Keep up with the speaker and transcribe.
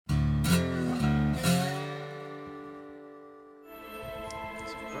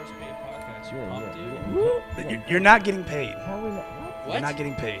first paid podcast. You pumped, dude? You're not getting paid. What? You're not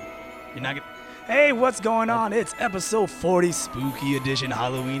getting paid. You're not getting. Hey, what's going on? It's episode 40, spooky edition,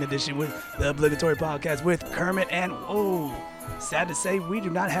 Halloween edition with the obligatory podcast with Kermit and sad to say we do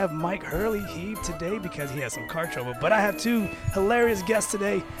not have Mike Hurley Heave today because he has some car trouble. But I have two hilarious guests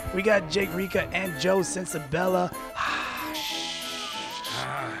today. We got Jake Ricca and Joe Censabella.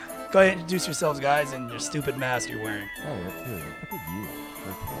 Go ahead and introduce yourselves, guys, and your stupid mask you're wearing. Oh, that's good. Look at you,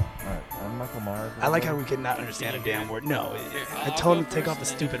 first of all. All right, I'm Michael Myers. I like how we cannot understand a damn word. No, I told him to take off the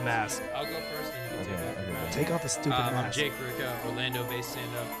stupid mask. I'll go first and you can take Take off the stupid I'm mask. Jake Ricca, Orlando-based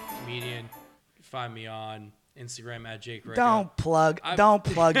stand-up comedian. You can find me on Instagram at Jake Ricca. Don't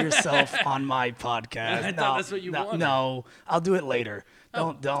plug yourself on my podcast. I thought that's what you wanted. No, I'll do it later.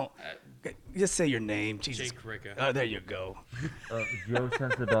 Don't. Just say your name. Jesus. Jake Ricca. Oh, there you go. Joe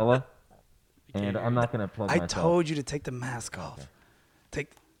Censabella. And I'm not going to plug myself. I told you to take the mask off. Okay.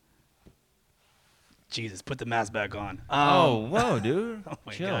 Jesus, put the mask back on. Whoa, dude. Oh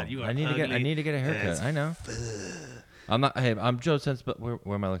my Chill. God, you are I need to get a haircut. I know. I'm Joe Censabella.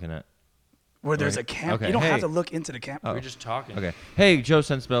 Where am I looking at? Where there's a camera. Okay, You don't hey. have to look into the camera. Oh. We're just talking. Okay. Hey, Joe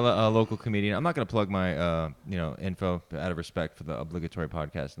Censabella, a local comedian. I'm not going to plug my info out of respect for the obligatory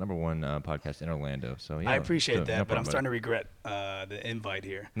podcast, number one podcast in Orlando. So yeah, I appreciate that, no but I'm problem, starting to regret the invite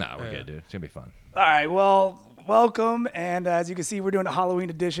here. Nah, we're good, dude. It's going to be fun. All right, well, welcome. And as you can see, we're doing a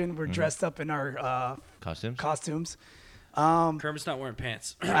Halloween edition. We're dressed up in our Costumes? Kermit's not wearing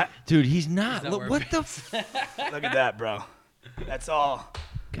pants. Dude, he's not. not Look, wearing what the Look at that, bro. That's all.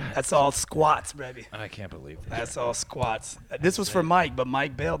 That's all squats, baby. I can't believe this. That's all squats. This was for Mike, but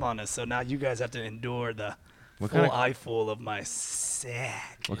Mike bailed on us, so now you guys have to endure the What full kind of- eyeful of my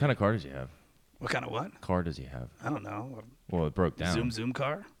sack. What kind of car does he have? What kind of what? Car does he have? I don't know. Well, it broke down. Zoom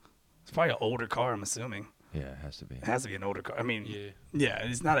car? It's probably an older car, I'm assuming. Yeah, it has to be. It has to be an older car. I mean, Yeah. yeah,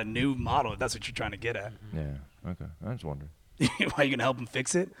 it's not a new model. If that's what you're trying to get at. Yeah. Okay. I was wondering. Why, you going to help him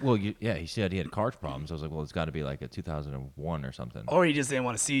fix it? Well, he said he had car problems. I was like, well, it's got to be like a 2001 or something. Or he just didn't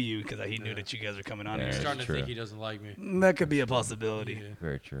want to see you because he knew that you guys were coming on Yeah. He's here. starting to true. think he doesn't like me. That could be a possibility. Yeah.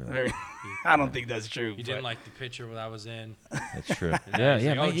 Very true. I don't think that's true. He didn't like the picture that I was in. That's true. yeah, He's yeah.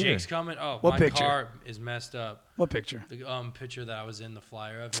 like, oh, me either. Jake's coming. Oh, What my picture? car is messed up. What picture? The picture that I was in the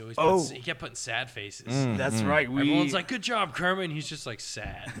flyer of. He kept putting sad faces. That's right. Everyone's like, "Good job, Kermit," and he's just like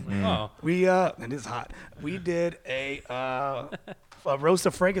sad. I'm like, oh, it is hot. We did a roast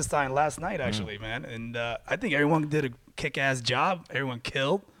of Frankenstein last night, actually, man, and I think everyone did a kick-ass job. Everyone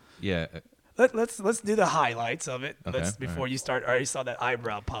killed. Yeah. Let's do the highlights of it. Okay, Before you start. I already saw that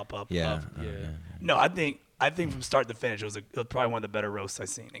eyebrow pop up. Yeah. yeah. No, I think from start to finish, it was probably one of the better roasts I've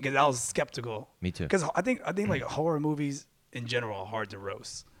seen. Because I was skeptical. Me too. Because I think like horror movies in general are hard to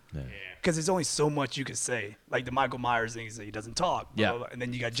roast. Yeah. Because there's only so much you can say. Like the Michael Myers thing, he doesn't talk. Blah, Yeah. blah, blah. And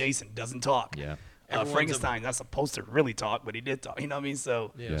then you got Jason, doesn't talk. Yeah. Everyone's Frankenstein, not supposed to really talk, but he did talk. You know what I mean?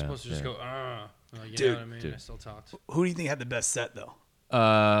 So, Yeah, it's supposed to just yeah. go, you Dude, know what I mean? dude. I still talked. who do you think had the best set, though?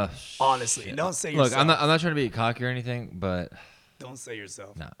 Honestly, shit. don't say Look, yourself. I'm not trying to be cocky or anything, but Don't say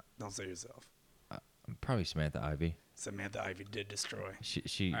yourself. nah, Don't say yourself. probably Samantha Ivy. Samantha Ivy did destroy.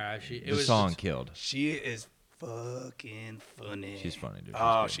 She All right, it the was song just- killed. She is fucking funny. She's funny, dude.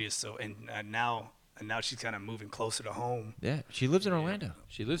 Oh, She's she is so. And now she's kind of moving closer to home. good. Yeah, she lives in Orlando.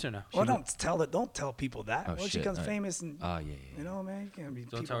 She lives here now. Well, don't tell people that. Oh, Well, she shit. becomes All right. famous, and Oh yeah. you know, man, you can't be.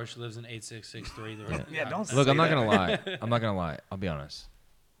 Don't people- tell her she lives in 8663. Yeah, don't Look, say I'm not that. gonna lie. I'm not gonna lie. I'll be honest.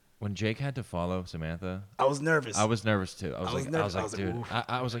 When Jake had to follow Samantha, I was nervous. I was nervous too. I was was like, nervous. I was like, dude, oof.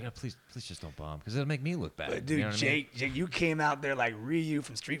 I was like, oh, please just don't bomb, because it'll make me look bad. But dude, you know what I mean? Jake, you came out there like Ryu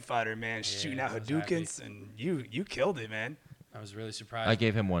from Street Fighter, man, shooting out I was Hadoukens, and you killed it, man. I was really surprised. I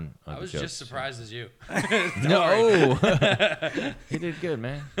gave him one. I was just surprised as you. No, he did good,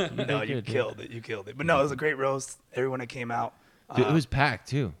 man. You did No, good, you dude. killed it. You killed it. But no, it was a great roast. Everyone that came out. Dude, it was packed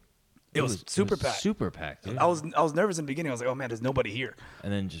too. It was super packed. Super packed, dude. I was nervous in the beginning. I was like, oh man, there's nobody here.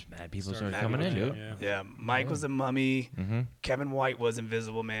 And then just mad people started Started coming in, happening, dude. yeah. Yeah, Mike was the mummy. Mm-hmm. Kevin White was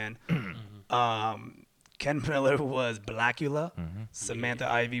Invisible Man. Ken Miller was Blackula. Mm-hmm. Samantha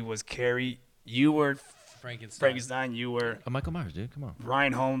Ivy was Carrie. You were Frankenstein. Frankenstein. You were Oh, Michael Myers, dude. Come on.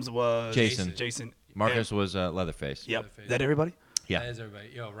 Ryan Holmes was Jason. Jason. Marcus was Leatherface. Yep. Leatherface. Is that everybody? Yeah. That is everybody.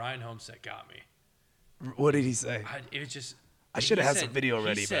 Yo, Ryan Homestead got me. What did he say? It was just. I should have he had said- some video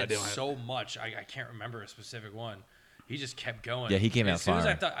already, he but I said didn't have. so much. I can't remember a specific one. He just kept going. Yeah, he came out As soon as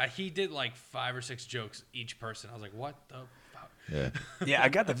I firing. thought he did like 5 or 6 jokes each person, I was like, "What the fuck?" Yeah. Yeah, I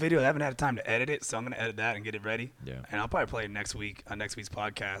got the video. I haven't had time to edit it, so I'm gonna edit that and get it ready. Yeah. And I'll probably play it next week on next week's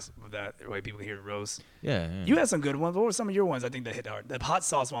podcast. With that way, people can hear roast. Yeah. You had some good ones. What were some of your ones? I think that hit hard. The hot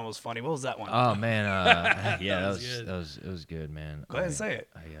sauce one was funny. What was that one? Oh man, yeah, That was good. it was good, man. Go ahead and say it.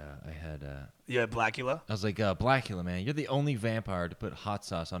 I had You had Blackula. I was like, Blackula, man, you're the only vampire to put hot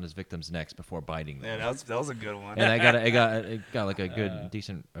sauce on his victims' necks before biting them. Yeah, that was a good one. And it got like a good,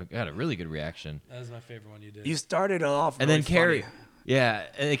 decent, got a really good reaction. That was my favorite one you did. You started off, And really then Carrie, funny. yeah,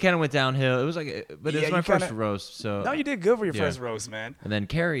 and it kind of went downhill. It was like, but it Yeah, was my you first kinda- roast, so. No, you did good for your Yeah. first roast, man. And then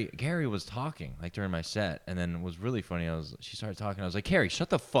Carrie was talking like during my set, and then it was really funny. She started talking. I was like, Carrie, shut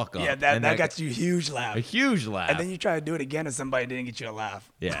the fuck up. Yeah, And that got you a huge laugh. a huge laugh. And then you tried to do it again, and somebody didn't get you a laugh.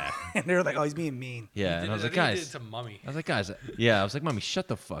 yeah, And they were like, "Oh, he's being mean." yeah. Did And I was it- like, think you did guys. it to Mummy. I was like, guys, yeah. I was like, Mommy, shut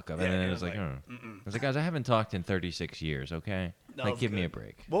the fuck up. And Yeah, then he it was was like, like, I was like, guys, I haven't talked in 36 years. Okay, That like, was give me good. a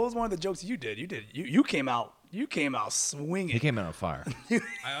break. What was one of the jokes you did? You came out swinging. He came out on fire.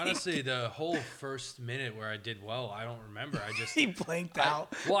 I honestly, the whole first minute where I did well, I don't remember. I just He blanked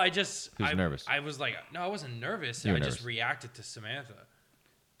out. Well, I just He was nervous. I was like, no, I wasn't nervous. You were I just nervous. reacted to Samantha.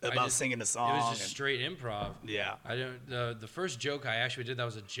 About singing the song. It was just and- straight improv. Yeah. I don't. The first joke I actually did that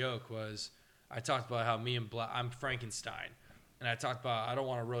was a joke was I talked about how I'm Frankenstein, and I talked about I don't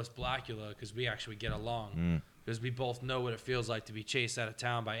want to roast Blackula because we actually get along because we both know what it feels like to be chased out of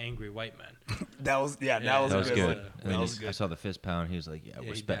town by angry white men. That was Yeah, that was That a was good good. one. And That then was I good. saw the fist pound. He was like, yeah, he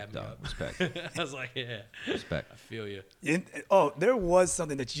respect, dabbed me dog. up. Respect. I was like, yeah, Respect. I feel you. Oh, there was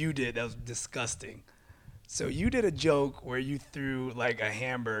something that you did that was disgusting. So you did a joke where you threw like a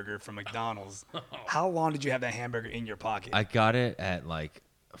hamburger from McDonald's. How long did you have that hamburger in your pocket? I got it at like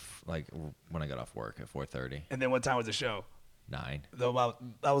when I got off work at 4:30. And then what time was the show? 9. Though about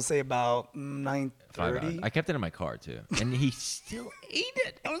I would say about 5 hours. 9:30. I kept it in my car too, and he still ate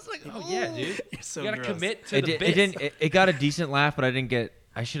it. I was like, Oh yeah, dude. You're so you gotta gross. commit to It, the did, bit. it didn't. It got a decent laugh, but I didn't get.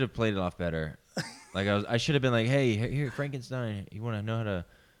 I should have played it off better. Like I should have been like, hey, here, Frankenstein. You want to know how to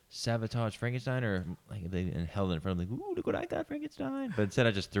sabotage Frankenstein, or like they held it in front of him, like, ooh, look what I got, Frankenstein. But instead,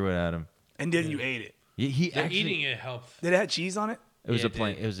 I just threw it at him. And then you ate it. He The actually. eating it helped. Did it have cheese on it? It was Yeah, a it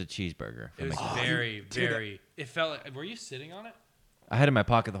plain. did. It was a cheeseburger. It was McDonald's. very, dude, very. It felt like. Were you sitting on it? I had it in my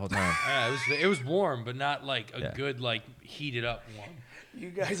pocket the whole time. Yeah, it was warm, but not like a Yeah. good like heated up warm. You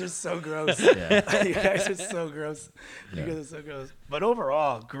guys are so gross. Yeah. You guys are so gross. You Yeah. guys are so gross. But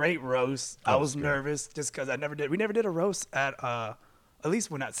overall, great roast. I That was was good. nervous just because we never did a roast at least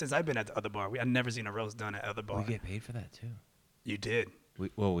since I've been at the other bar. I've never seen a roast done at other bar. We get paid for that too. You did.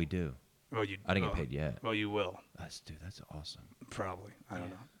 We do. Well, you. I didn't get paid yet. Well, you will That's awesome. probably. I don't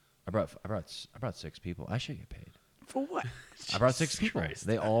know. I brought 6 people. I should get paid. For what? I brought 6 people. Christ.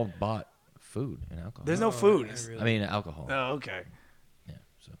 They all bought food and alcohol. There's no Oh, food. I mean alcohol. Oh, okay. Yeah.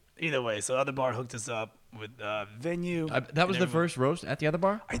 So Either way, so other bar hooked us up with venue. that was and the first roast at the other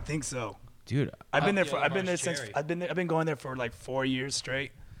bar, I think so. dude. I've been there the for. other I've been there bar's since. Cherry. I've been going there for like 4 years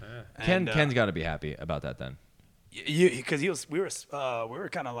straight. Ken And, Ken's got to be happy about that then. because we were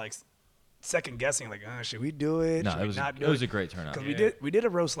kind of like second guessing, like, should we do it? No, Should it we was not do it was a great turnout. Because Yeah. we did a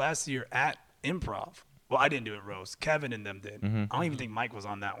roast last year at Improv. Well, I didn't do a roast. Kevin and them did. Mm-hmm. I don't even think Mike was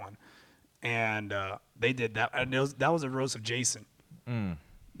on that one. And they did that. And that was a roast of Jason. Mm.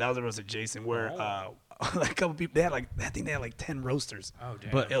 That was a roast of Jason where Oh. like a couple people, they had like, I think they had like 10 roasters. Oh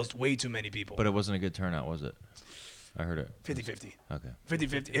damn. But- It was way too many people. But it wasn't a good turnout, was it? I heard it. 50-50. Okay.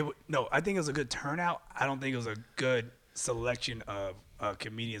 50-50. No, I think it was a good turnout. I don't think it was a good selection of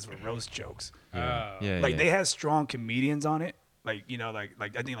comedians for roast jokes. Yeah. Oh. Yeah. Like yeah. they had strong comedians on it. Like, you know, like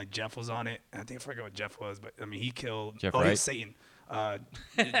I think like Jeff was on it. I think I forget what Jeff was, but I mean he killed. Jeff He Wright? was Satan.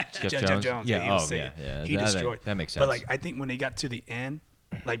 Jeff Jones? Jones. Yeah, he was oh, Satan. yeah. He destroyed. That makes But sense. like I think when they got to the end,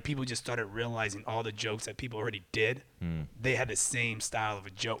 like people just started realizing all the jokes that people already did. They had the same style of a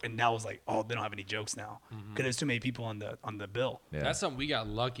joke, and that was like, oh, they don't have any jokes now because there's too many people on the bill. Yeah. That's something we got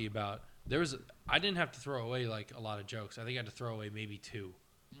lucky about. I didn't have to throw away like a lot of jokes. I think I had to throw away maybe 2.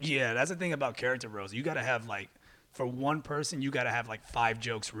 Yeah, that's the thing about character roast. You got to have like, for one person, you got to have like 5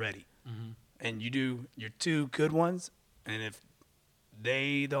 jokes ready, and you do your 2 good ones, and if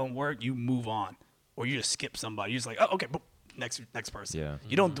they don't work, you move on, or you just skip somebody. You're just like, oh, okay, boop, next person. Yeah.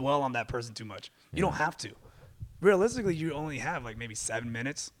 You don't dwell on that person too much. You don't have to. Realistically, you only have like maybe 7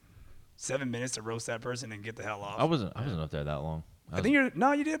 minutes. 7 minutes to roast that person and get the hell off. I wasn't up there that long. I think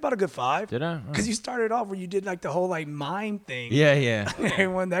you did about a good 5. Did I? Because you started off where you did like the whole like mime thing. Yeah, yeah.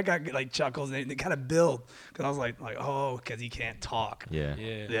 Everyone that got like chuckles, they kind of build. Because I was like, oh, because he can't talk. Yeah.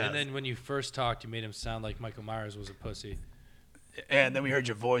 Yeah. Yeah. And then when you first talked, you made him sound like Michael Myers was a pussy. And then we heard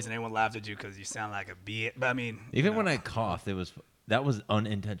your voice, and everyone laughed at you because you sound like a bitch. But I mean, Even you know. when I coughed, that was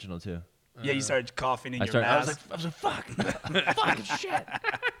unintentional too. Yeah, you started coughing in your mask. I was like, fuck, fucking shit.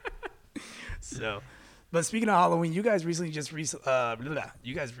 So, but speaking of Halloween, you guys recently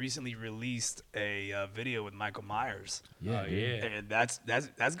released a video with Michael Myers. Yeah, yeah. And that's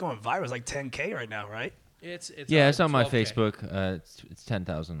going viral. It's like 10K right now, right? It's it's on my 12K. Facebook. It's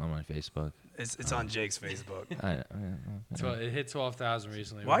 10,000 on my Facebook. It's on Jake's Facebook. It hit 12,000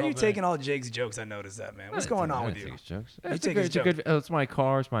 recently. Why are you taking all Jake's jokes? I noticed that, man. What's going on with you? Jokes. You take his jokes. It's my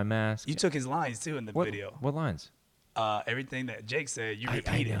car. It's my mask. You took his lines too in the video. What lines? Everything that Jake said, you I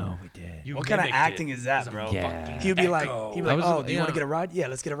repeated. know we did. What kind of acting is that, bro? Yeah. He'd be like, oh, do you want you know- to get a ride? Yeah,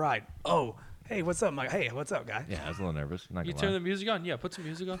 let's get a ride. Oh, hey, what's up, Mike? Hey, what's up, guy? Yeah, I was a little nervous. Not You gonna turn lie. the music on? Yeah, put some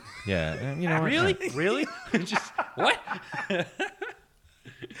music on. Yeah, and you know what? Really? Really? Just what?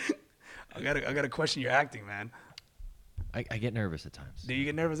 I gotta question your acting, man. I get nervous at times. Do you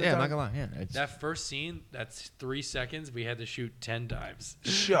get nervous? Yeah, at I'm not times? gonna lie. Yeah, it's, That first scene, that's 3 seconds. We had to shoot 10 times.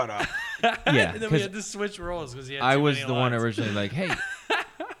 Shut up. yeah, And then we 'cause had to switch roles because he had I too was many the one lines. originally like, hey,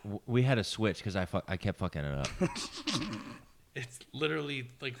 we had to switch because I kept fucking it up, It's literally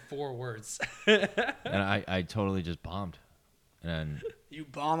like 4 words. and I totally just bombed, and You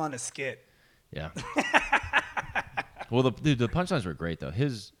bomb on a skit. yeah. Well, the punchlines were great though.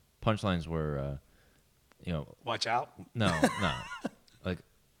 His punchlines were, Watch out. no, like,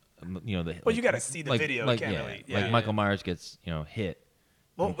 the. Well, you gotta see the video. Like, You can't yeah, really. like Yeah. Michael Myers gets hit.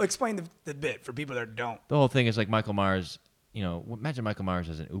 Well, explain the bit for people that don't. The whole thing is like Michael Myers. Imagine Michael Myers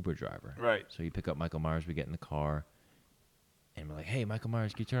as an Uber driver. Right. So you pick up Michael Myers, we get in the car, and we're like, "Hey, Michael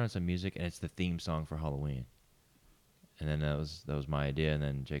Myers, can you turn on some music?" And it's the theme song for Halloween. And then that was my idea. And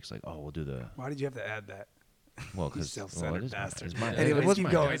then Jake's like, "Oh, we'll do the Why did you have to add that? well, You because self-centered bastard. it Anyways, was keep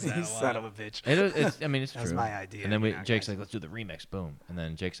my going. idea. You son of a bitch. It's I mean, it's That's true. my idea. And then You're not Jake's gonna- like, "Let's do the remix." Boom. And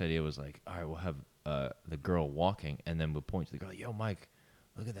then Jake's idea was like, "All right, we'll have the girl walking, and then we'll point to the girl, like, yo, Mike,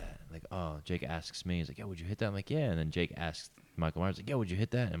 look at that." Like, oh, Jake asks me, he's like, "Yo, would you hit that?" I'm like, "Yeah." And then Jake asks Michael Myers, like, "Yo, would you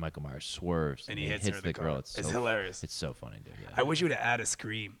hit that?" And Michael Myers swerves And he hits her in the the girl. car. It's It's so, hilarious. It's so funny, dude. Yeah. I wish you would have added a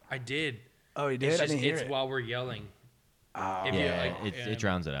scream. I did. Oh, you did? It's I just didn't hear it's it. while we're yelling. Oh, If you, Yeah, like, it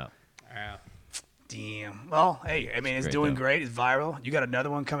drowns it out. Yeah. damn. Well, hey, I mean, it's great, doing though. great. It's viral. You got another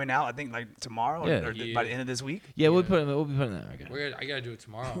one coming out, I think, like tomorrow Yeah. or by the end of this week. Yeah, we'll be putting that. Okay. I gotta do it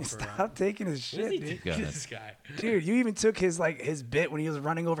tomorrow. For, Stop taking his shit, dude. Go ahead. this guy. Dude, you even took his bit when he was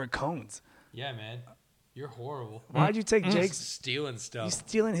running over cones. Yeah, man. You're horrible. Why'd you take Just Jake's? stealing You stuff.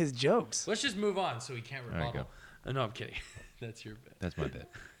 stealing his jokes. Let's just move on so he can't right, rebuttal. No, I'm kidding. That's your bit. That's my bit.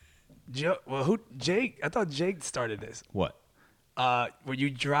 Jake? I thought Jake started this. What? Where you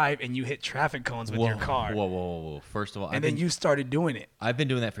drive and you hit traffic cones with your car, Whoa. First of all, and then you started doing it I've been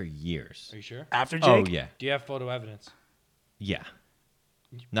doing that for years. Are you sure? after Oh, Jake. yeah. Do you have photo evidence? Yeah.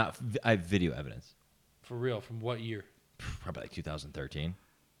 I have video evidence. For real? From what year? Probably like 2013.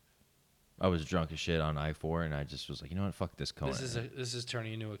 I was drunk as shit on I-4, and I just was like, you know what, fuck this cone. This is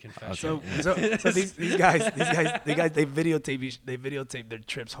turning into a confession. So these guys, they videotape their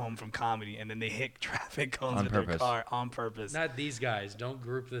trips home from comedy, and then they hit traffic cones On with their purpose. car on purpose. Not these guys. Don't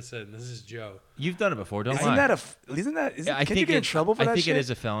group this in. This is Joe. You've done it before, don't Isn't lie. that Yeah, I can think you get in trouble for that I think shit? it is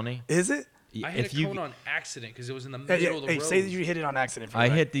a felony. Is it? I hit If a you- cone on accident because it was in the Hey, middle of the road. say that you hit it on accident. I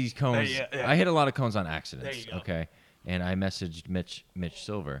hit these cones. Yeah. I hit a lot of cones on accidents. There you go. Okay, and I messaged Mitch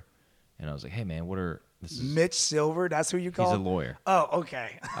Silver, and I was like, hey man, this is Mitch Silver. That's who you call. he's a lawyer. Oh,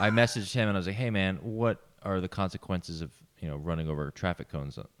 okay. I messaged him and I was like, hey man, what are the consequences of running over traffic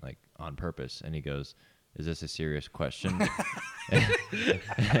cones like on purpose? And he goes, is this a serious question?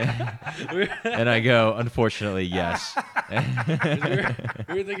 And I go, unfortunately, yes. we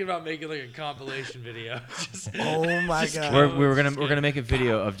were thinking about making like a compilation video. Just, Oh my Just god. We're gonna make a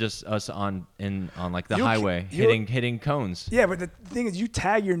video of just us on like the You'll- highway you'll- hitting cones. Yeah, but the thing is, you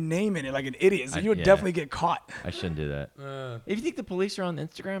tag your name in it like an idiot, so you'll yeah. definitely get caught. I shouldn't do that. If you think the police are on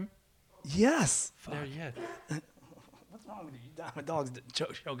Instagram, Yes. there, yeah. What's wrong with you? My dog's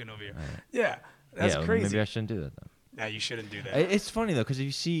choking over here. Yeah, that's yeah, crazy. maybe I shouldn't do that. Then. Nah, you shouldn't do that. It's funny though, because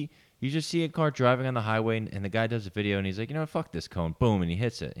if you just see a car driving on the highway, and the guy does a video, and he's like, fuck this cone, boom, and he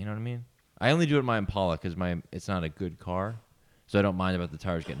hits it. You know what I mean? I only do it in my Impala because it's not a good car, so I don't mind about the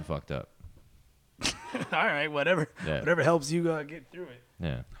tires getting fucked up. All right, whatever. Yeah. Whatever helps you get through it.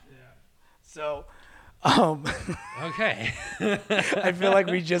 Yeah. So, Okay. I feel like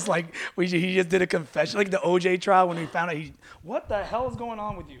he just did a confession, like the OJ trial when we found out what the hell is going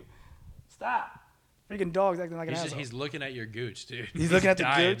on with you? Stop. Freaking dog's acting like an He's asshole. he's looking at your gooch, dude. He's looking at the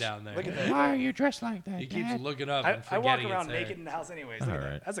dying gooch? down there. Look at that. Why are you dressed like that? He keeps Dad? looking up I and walk forgetting around it's there. naked in the house anyways. Look at All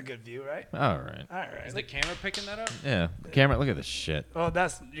that. right. That's a good view, right? All right. All right. Is the camera picking that up? Yeah. Camera, look at this shit. Oh,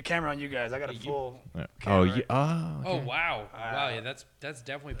 that's your camera on you guys. I got a full. Yeah. camera, Oh, right? you. Oh. Oh Okay. wow, wow, yeah, that's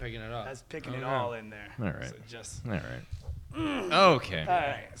definitely picking it up. That's picking it Okay. all in there. All right. So just. All right. Okay. All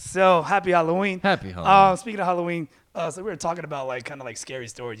right. So happy Halloween. Happy Halloween. Speaking of Halloween, so we were talking about like kind of like scary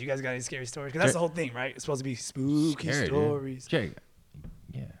stories. You guys got any scary stories? Because that's the whole thing, right? It's supposed to be spooky Scary, dude. stories. Jake.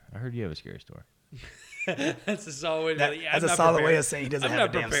 Yeah, I heard you have a scary story. That's a solid way. That's a solid way of saying he doesn't I'm have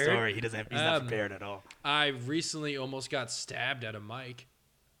a not damn prepared. story. He's not prepared at all. I recently almost got stabbed at a mic.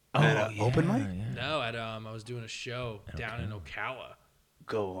 At a open mic? Yeah. No, I was doing a show down in Ocala.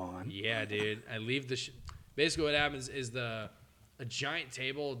 Go on. Yeah, dude. I leave the. Basically, what happens is a giant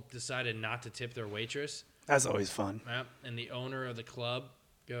table decided not to tip their waitress. That's always fun. And the owner of the club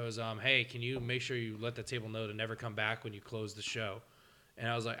goes, "Hey, can you make sure you let the table know to never come back when you close the show?" And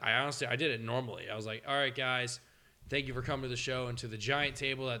I was like, I did it normally. I was like, "All right, guys, thank you for coming to the show." And to the giant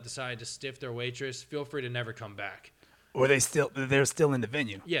table that decided to stiff their waitress, feel free to never come back. Or they're still in the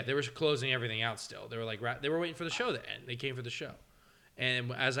venue. Yeah, they were closing everything out still. They were like, they were waiting for the show to end. They came for the show.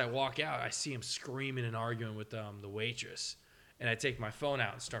 And as I walk out, I see him screaming and arguing with the waitress. And I take my phone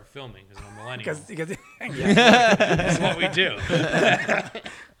out and start filming because I'm a millennial. Because That's what we do.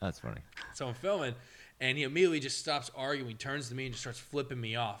 That's funny. So I'm filming, and he immediately just stops arguing. He turns to me and just starts flipping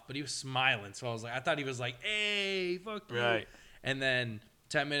me off. But he was smiling, so I thought he was like, "Hey, fuck you." Right. And then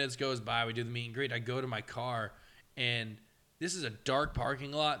 10 minutes goes by. We do the meet and greet. I go to my car, and this is a dark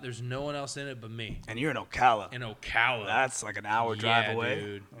parking lot. There's no one else in it but me. And you're in Ocala. In Ocala. That's like an hour drive away.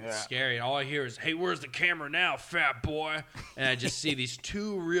 Dude. Yeah. It's scary. And all I hear is, "Hey, where's the camera now, fat boy?" And I just see these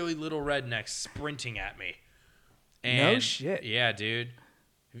two really little rednecks sprinting at me. And No shit. Yeah, dude.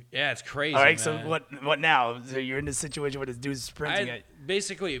 Yeah, it's crazy. All right, man. so what now? So you're in this situation where this dude's sprinting at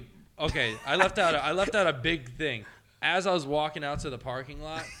Basically, okay, I left out a big thing. As I was walking out to the parking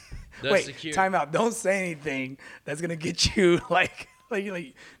lot, Wait, time out. Don't say anything that's gonna get you like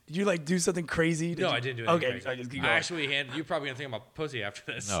did you like do something crazy? No, I didn't do anything Okay, crazy. just keep I going. actually you're probably gonna think I'm a pussy after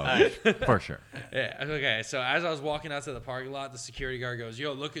this. Oh, for sure. Yeah. Okay. So as I was walking out to the parking lot, the security guard goes,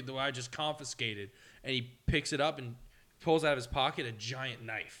 "Yo, look at the what I just confiscated," and he picks it up and pulls out of his pocket a giant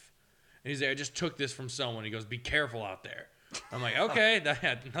knife. And he's like, "I just took this from someone." He goes, "Be careful out there." I'm like, "Okay,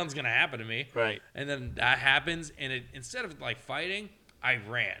 nothing's gonna happen to me." Right. And then that happens, and instead of like fighting, I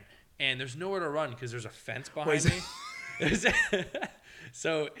ran. And there's nowhere to run because there's a fence behind me.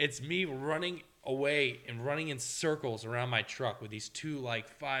 So it's me running away and running in circles around my truck with these two like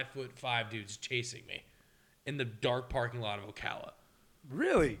 5'5" dudes chasing me in the dark parking lot of Ocala.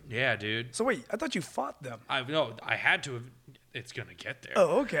 Really? Yeah, dude. So wait, I thought you fought them. I had to have. It's gonna get there.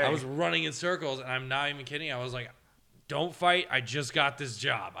 Oh, okay. I was running in circles, and I'm not even kidding. I was like, "Don't fight! I just got this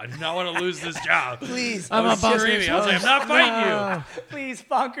job. I do not want to lose this job." Please, I was screaming. I was like, "I'm not fighting you." Please,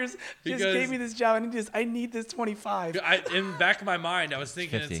 Bonkers, just Because- gave me this job, and I need this 25. In the back of my mind, I was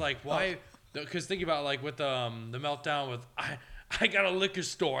thinking, 50. it's like, why? Because think about like with the meltdown with I got a liquor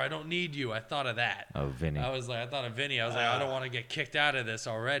store. I don't need you. I thought of that. Oh, Vinny. I thought of Vinny. I was like, I don't want to get kicked out of this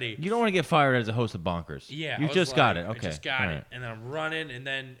already. You don't want to get fired as a host of Bonkers. Yeah, You I was just like, got it. Okay. I just got All it, right. and then I'm running, and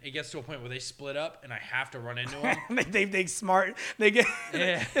then it gets to a point where they split up, and I have to run into them. they smart. They get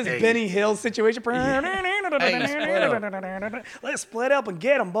Yeah. this Benny Hill situation. Let's split up and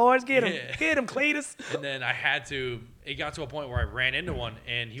get them, boys. Get them, Yeah. get them, Cletus. And then I had to. It got to a point where I ran into one,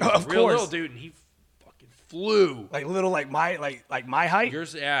 and he was Of a real course. little dude, and he fucking flew. Like little, like my height.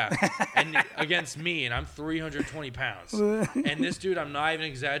 Yours, yeah, and against me, and I'm 320 pounds. And this dude, I'm not even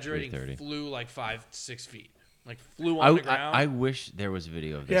exaggerating, 330. flew like 5-6 feet, like flew on the ground. I wish there was a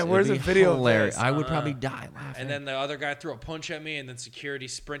video of this. Yeah, It'd where's be the video of hilarious. this? I would probably die laughing. and then the other guy threw a punch at me, and then security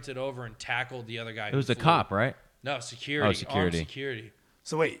sprinted over and tackled the other guy. it was the cop, right? No, security. Oh, security. Armed security.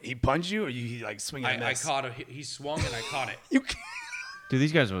 So wait, he punched you, or he like swing and I miss? caught him. He swung, and I caught it. You. Dude,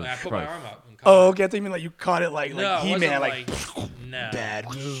 these guys were And I put my probably- arm up. And caught Oh, it. okay. I think you mean like you caught it like No, it He-Man, wasn't no. bad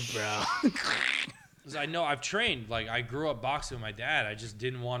move, bro. 'Cause I know I've trained. Like I grew up boxing with my dad. I just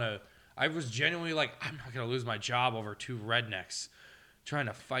didn't want to. I was genuinely like, I'm not gonna lose my job over two rednecks trying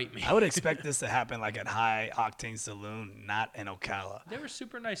to fight me. I would expect this to happen like at High Octane Saloon, not in Ocala. They were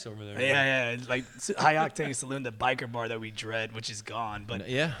super nice over there. Yeah, like High Octane Saloon, the biker bar that we dread, which is gone. But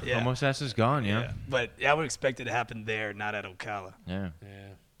Yeah, Yeah. almost ass is gone. Yeah. But I would expect it to happen there, not at Ocala. Yeah.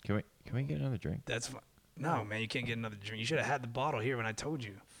 Yeah. Can we get another drink? That's fine. No, man, you can't get another drink. You should have had the bottle here when I told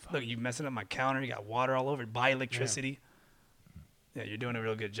you. Look, you messing up my counter. You got water all over it. Buy electricity. Yeah, you're doing a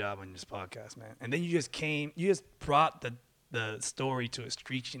real good job on this podcast, man. And then you just brought the the story to a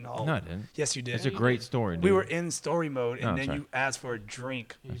screeching halt. No, I didn't. Yes, you did. It's a great story, dude. We were in story mode, and Oh, then sorry. you asked for a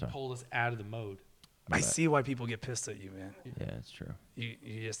drink. You pulled us out of the mode. My I bad. see why people get pissed at you, man. Yeah, it's true.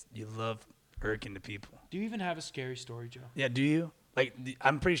 You love irking the people. Do you even have a scary story, Joe? Yeah, do you? Like,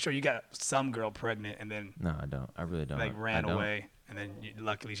 I'm pretty sure you got some girl pregnant and then No, I don't. I really don't. like ran I don't. away, and then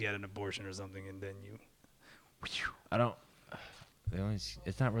luckily she had an abortion or something, and then you. I don't.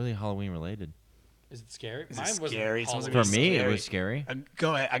 It's not really Halloween related. Is it scary? Is it Mine wasn't scary? It sounds like Halloween. For me, it scary. was scary.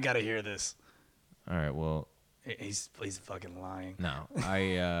 Go ahead. I gotta hear this. All right. Well, He's fucking lying. no,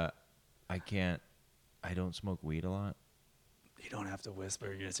 I can't. I don't smoke weed a lot. You don't have to whisper.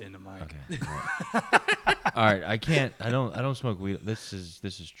 You're just in the mic. Okay. All right. All right. I can't. I don't smoke weed. This is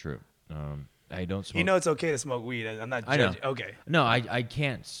true. I don't smoke. You know it's okay to smoke weed. I'm not I know. judging. Okay. No, I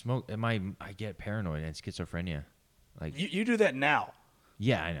can't smoke. I get paranoid and schizophrenia. Like You do that now.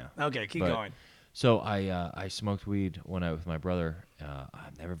 yeah, I know. Okay, keep But- going. So I smoked weed when I was with my brother.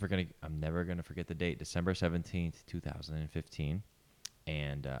 I'm never gonna forget the date, December 17th, 2015,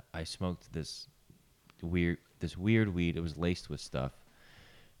 and I smoked this weird weed. It was laced with stuff,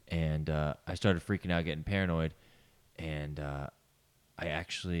 and I started freaking out, getting paranoid, and I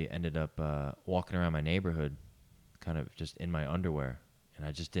actually ended up walking around my neighborhood, kind of just in my underwear, and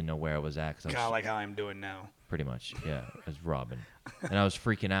I just didn't know where I was at. 'Cause I was Kind of like how I'm doing now. pretty much, yeah. I was robbing, and I was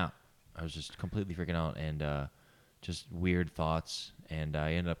freaking out. I was just completely freaking out, and just weird thoughts. And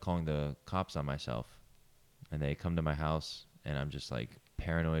I ended up calling the cops on myself, and they come to my house, and I'm just like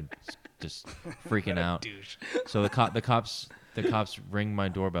paranoid, just freaking out. Douche. So the cops ring my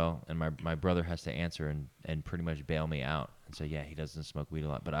doorbell, and my brother has to answer and pretty much bail me out and say, yeah, he doesn't smoke weed a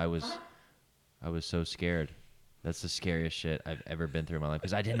lot. But I was so scared. That's the scariest shit I've ever been through in my life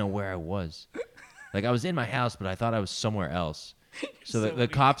because I didn't know where I was. Like I was in my house, but I thought I was somewhere else. So the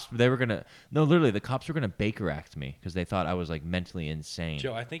cops, the cops were gonna Baker Act me because they thought I was like mentally insane.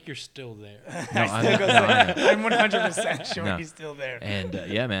 Joe, I think you're still there. No, I'm 100% sure No. he's still there. And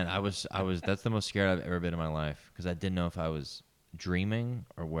yeah, man, I was. That's the most scared I've ever been in my life because I didn't know if I was dreaming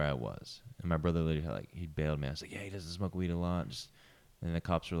or where I was. And my brother literally he bailed me. I was like, yeah, he doesn't smoke weed a lot. And the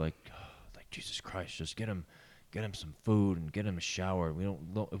cops were like, Jesus Christ, just get him some food and get him a shower. We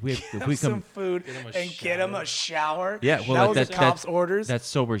don't if we Some come. food Get him a and get him a shower. Yeah, well, that like, was the cops' orders. That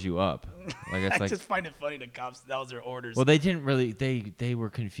sobers you up. Like it's I like. just find it funny the cops. That was their orders. Well, they didn't really. They were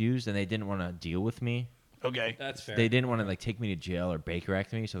confused and they didn't want to deal with me. Okay. That's fair. They didn't want to like take me to jail or Baker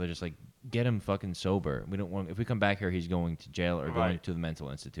Act me, so they're just like, get him fucking sober. We don't want. If we come back here, he's going to jail or going Right. to the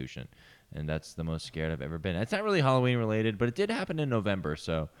mental institution, and that's the most scared I've ever been. It's not really Halloween related, but it did happen in November,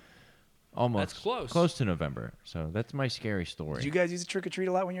 so almost That's close. to November. So that's my scary story. Did you guys used to trick or treat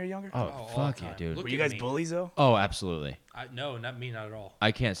a lot when you were younger? oh all fuck the yeah, time. dude. Look Were you at guys me. bullies though? Oh, absolutely. No, not me, not at all.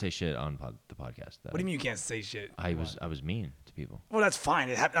 I can't say shit on the podcast. Though. What do you mean you can't say shit? I was mean to people. Well, that's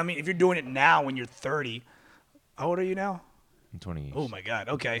fine. I mean, if you're doing it now when you're 30, how old are you now? I'm 20. Oh my God.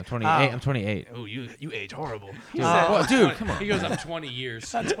 Okay. I'm 28. I'm 28. Oh, you age horrible. Dude, well, dude, come on. He goes, I'm 20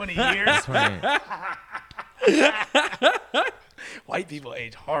 years. 20 years. 28. White people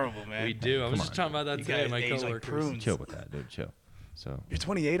age horrible, man. We do. I was Come just on, talking about that You today with guys my age like coworkers. prunes. Chill with that, dude. Chill. So You're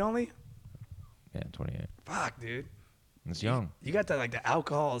 28 only? yeah, 28. Fuck, dude. It's young. You got that like the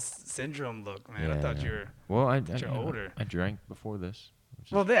alcohol syndrome look, man. I thought you were. Well, you're older. I drank before this. which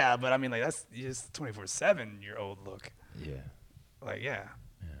is- Well, yeah, but I mean, like that's just 24/7. Your old look. yeah. Like, yeah.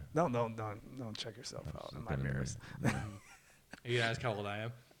 Don't check yourself out in my Been a mirrors. minute. You ask how old I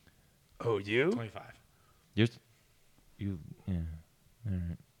am? Oh, you? 25. You, yeah. All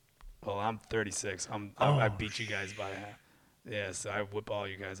right. Well, I'm 36. I Oh, beat you guys by half. Yeah, so I whip all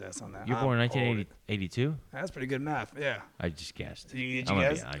you guys' ass on that. You were born in I'm 1982? That's pretty good math. Yeah. I just guessed. Did you I'm gonna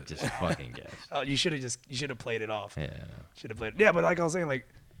guess? I just fucking guessed. Oh, you should have played it off. Yeah. Should have played. Yeah, but like I was saying, like,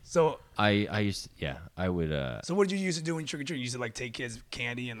 so I used I would so what did you used to do in trick or treat? You used to like take kids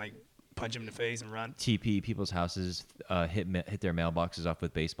candy and like punch them in the face and run. TP people's houses, hit their mailboxes off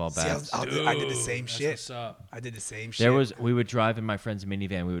with baseball See, bats. I did the same That's shit. what's up. I did the same shit. We would drive in my friend's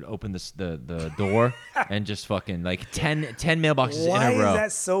minivan. We would open the door and just fucking like 10 mailboxes Why in a row. is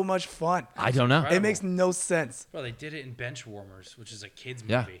that so much fun? I don't know. Right. It makes no sense. Bro, they did it in Bench Warmers, which is a kid's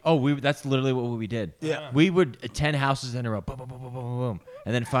Yeah. movie. Oh, that's literally what we did. Yeah. We would 10 houses in a row. Boom, boom, boom, boom, boom, boom.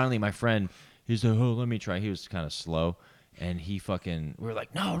 And then finally my friend, he's like, oh, let me try. He was kind of slow. And we were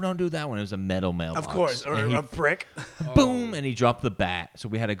like, no, don't do that one. It was a metal mailbox. Of course, or And he, a brick. boom, and he dropped the bat. So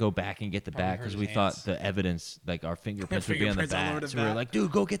we had to go back and get the Probably bat hurt because his we thought hands. the evidence, like our fingerprints would be on the Fingerprints all over bat. the So we were bat. like,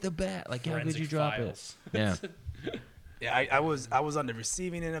 dude, go get the bat. Like, how could Forensic you drop files. it? Yeah. Yeah, I was on the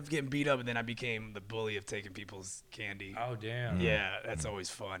receiving end of getting beat up, and then I became the bully of taking people's candy. Oh, damn. Yeah, that's always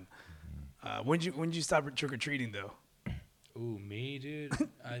fun. When did you stop trick or treating though? Ooh, me, dude.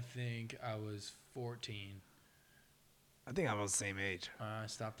 I think I was 14. I think I'm about the same age. I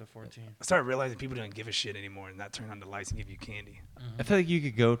stopped at 14. I started realizing people don't give a shit anymore and not turn on the lights and give you candy. I feel like you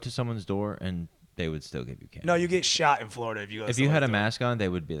could go to someone's door and they would still give you candy. No, you get shot in Florida if you go. If you had a mask on, they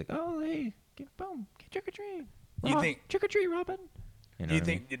would be like, "Oh, hey, get trick or treat." You think trick or treat, Robin? You know you what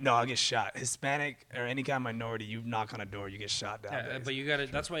I mean? think no? I'll get shot. Hispanic or any kind of minority, you knock on a door, you get shot down. Yeah, but you gotta.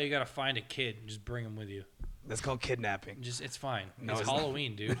 That's why you gotta find a kid and just bring him with you. That's called kidnapping. Just it's fine. No, it's it's not.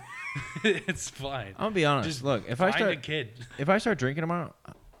 Halloween, dude. It's fine. I'm gonna be honest. Just Look, if find I a kid. start drinking tomorrow,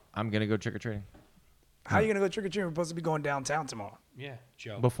 I'm gonna go trick or treating. How are you gonna go trick or treating? We're supposed to be going downtown tomorrow. Yeah,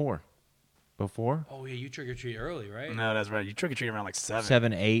 Joe. Before. Oh yeah, you trick or treat early, right? No, that's right. You trick or treat around like 7.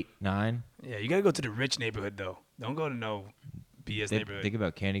 7, 8, 9. Yeah, you gotta go to the rich neighborhood though. Don't go to no BS They neighborhood. think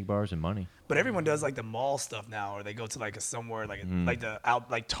about candy bars and money. But everyone does like the mall stuff now, or they go to like a somewhere like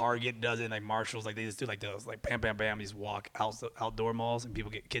like Target does it, like Marshalls, like they just do like those like bam bam bam. You just walk outdoor malls and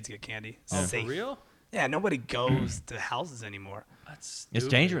kids get candy. Oh, Safe. for real? Yeah, nobody goes to houses anymore. That's It's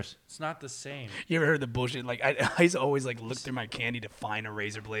stupid. dangerous. It's not the same. You ever heard the bullshit? Like I used to always like look through my candy to find a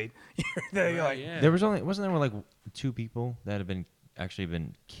razor blade. You're like, Yeah. There wasn't there like 2 people that have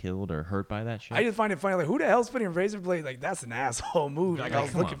been killed or hurt by that shit? I just find it funny. Like, who the hell's putting a razor blade? Like, that's an asshole move. Like, I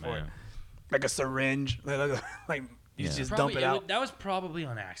was come looking on, for it. man. Like a syringe. Like you Yeah. just Probably, dump it out. that was probably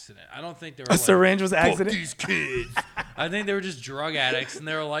on accident. I don't think they were A like, syringe was an "Fuck accident. these kids. I think they were just drug addicts, and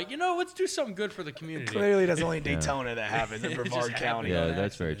they were like, let's do something good for the community. Clearly, that's only in Daytona that happens in It just Brevard County. happened. Yeah, on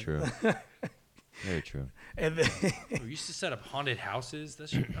that's very accident. true. Very true. And then We used to set up haunted houses.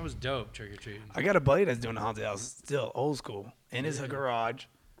 That was dope, trick or treating. I got a buddy that's doing a haunted house, still old school, in his garage.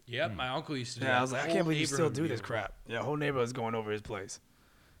 Yep, my uncle used to do Yeah, that. I was like, I Whole can't believe you still neighborhood do would be this over. crap. Yeah, the whole neighborhood's going over his place.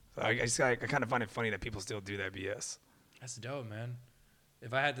 So I kind of find it funny that people still do that BS. That's dope, man.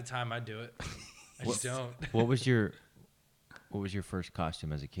 If I had the time, I'd do it. I just don't. What was your first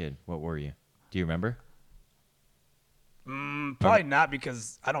costume as a kid? What were you? Do you remember? Probably not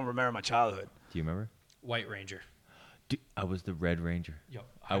because I don't remember my childhood. Do you remember? White Ranger. Dude, I was the Red Ranger. Yo,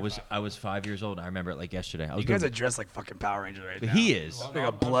 I was 5 years old. I remember it like yesterday. I was You guys the- are dressed like fucking Power Rangers right now. He is. Like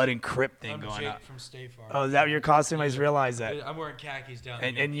a blood and Crip thing I'm going Jake on. from State Farm. Oh, is that your costume? I just realized that. I'm wearing khakis down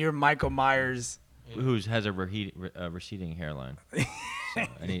And you're Michael Myers. Who has a receding hairline. So,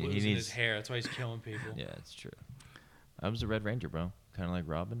 and he losing his needs. hair. That's why he's killing people. Yeah, it's true. I was the Red Ranger, bro. Kind of like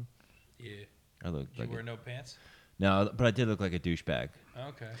Robin. Yeah. I looked Did you like wear no pants? no, but I did look like a douchebag.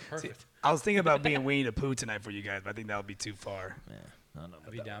 Okay, perfect. I was thinking about being Winnie the Pooh tonight for you guys, but I think that would be too far. Yeah, I don't know.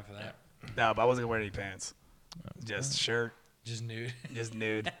 I'd be down for that. No, but I wasn't gonna wear any pants. Just shirt, Just nude. just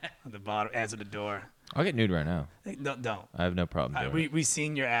nude at the bottom, answer the door. I'll get nude right now. Hey, no, don't. I have no problem doing it. We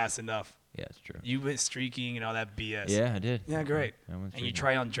seen your ass enough. Yeah, it's true. You went streaking and all that BS. Yeah, I did. Yeah, great. I went And you streaking.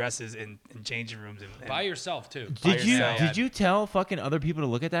 try on dresses in changing rooms. And By yourself too. By Did you yourself. did you tell fucking other people to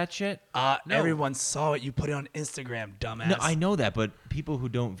look at that shit? No. Everyone saw it. You put it on Instagram, dumbass. No, I know that, but people who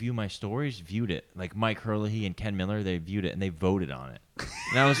don't view my stories viewed it. Like Mike Hurley and Ken Miller, they viewed it and they voted on it.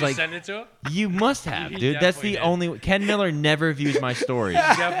 And I was Did you like, send it to him? you must have, He dude. That's definitely the did. only. Ken Miller never views my stories.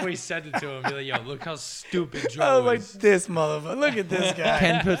 Definitely sent it to him. Be like, yo, look how stupid I Joe was like, is. this motherfucker. Look at this guy.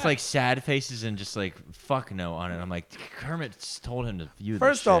 Ken puts like sad faces and just like fuck no on it. I'm like, Kermit told him to view this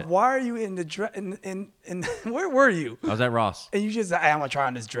First off, shit. why are you in the dress? In where were you? I was at Ross. And you just, I'm gonna try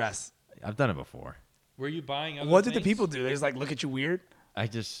on this dress. I've done it before. Were you buying other What did the things? people do? They just like look at you weird. I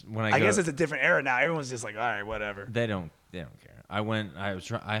just when I go, guess it's a different era now. Everyone's just like, all right, whatever. they don't care. I went.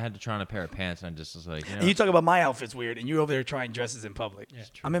 I had to try on a pair of pants and I just was like, you know, And you talk about my outfit's weird, and you're over there trying dresses in public. Yeah.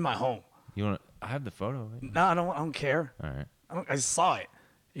 I'm in my home. you want? I have the photo of it. No, I don't care. All right. I saw it.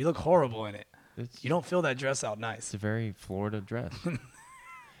 You look horrible in it. It's You don't fill that dress out nice. a very Florida dress.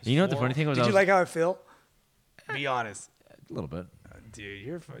 You know what the funny thing was? Did I you was, like how I feel? Be honest, a little bit? dude.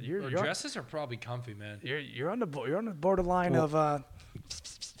 Or You're dresses are probably comfy, man. you're on the borderline of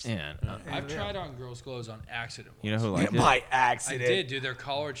Yeah. I've tried on girls' clothes on accident. You know who once. liked it? by I accident. did, dude. They're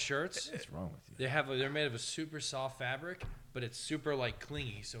collared shirts. What's wrong with you? They're made of a super soft fabric, but it's super like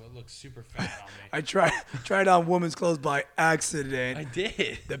clingy, so it looks super fat on me. I tried on women's clothes by accident. I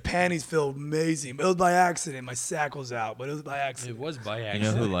did. The panties feel amazing, but it was by accident. My sack was out, but it was by It accident. was by You know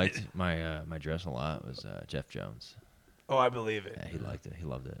accident. who liked my dress a lot was Jeff Jones. Oh, I believe it. Yeah, he liked it. He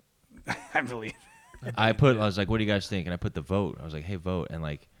loved it. I believe it. I was like, what do you guys think? And I put the vote. I was like, hey, vote. And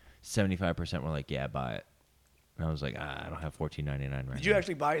like 75% were like, yeah, buy it. And I was like, I don't have $14.99 right now. Did you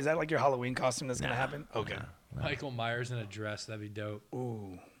actually buy? Is that like your Halloween costume that's gonna happen? Okay. Michael Myers in a dress. That'd be dope.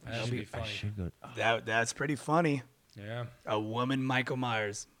 Ooh, That'd be I funny. should go. that's pretty funny. Yeah. A woman, Michael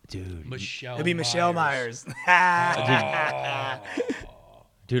Myers. Dude, Michelle. It'd be Michelle Myers. Oh.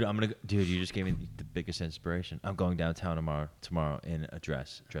 Dude, Dude, you just gave me the biggest inspiration. I'm going downtown tomorrow in a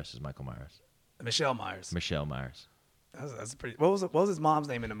dress. Dressed as Michael Myers. Michelle Myers. Michelle Myers. That's pretty. What was his mom's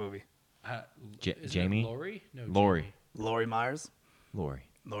name in the movie? Jamie. Lori? No. Lori. Jamie. Lori Myers. Lori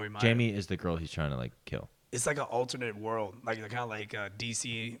Myers. Jamie is the girl he's trying to like kill. It's like an alternate world, like kind of like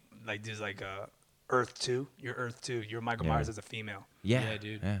DC. Like there's like Earth 2. You're Earth 2. You're Michael Myers as a female. Yeah,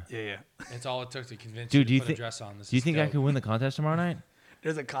 dude. Yeah. It's all it took to convince Dude, you to put a dress on. Do you think I could win the contest tomorrow night?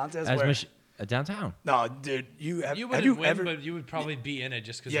 There's a contest As where downtown. no, dude, You have wouldn't you win, ever? but you would probably be in it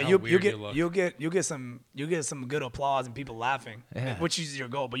just because Yeah, how you'll weird get you look. you'll get some good applause and people laughing, Yeah. which is your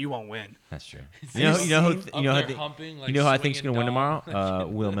goal, but you won't win. That's true. Up you know there humping, like, you know who I think's gonna swinging win dong. tomorrow?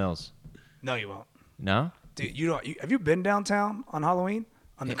 Will Mills. No, you won't, No. dude. Have you been downtown on Halloween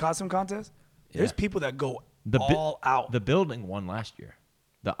on the costume contest? There's people that go all out. The building won last year.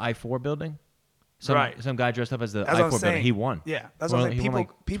 The I-4 building. Some guy dressed up as the That's what I'm I-4 building. saying. He won. Yeah, that's what I'm saying. He won,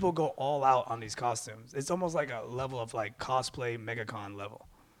 People go all out on these costumes. It's almost like a level of like cosplay MegaCon level.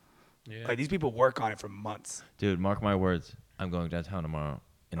 Yeah. Like these people work on it for months. Dude, mark my words. I'm going downtown tomorrow.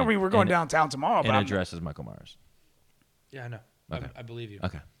 We're going downtown tomorrow, but in a I'm dress as Michael Myers. Yeah, I know. Okay. I believe you.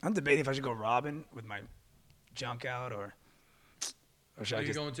 Okay. I'm debating if I should go Robin with my junk out or should Are I you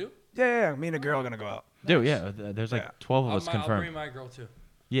just? going too? Yeah. Me and a girl are gonna go out. Dude, yeah. There's like 12 of us I'll confirmed. bring my girl too.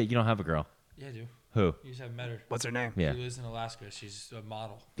 Yeah, you don't have a girl. Yeah, I do. Who? You just haven't met her. What's her name? Yeah. She lives in Alaska. She's a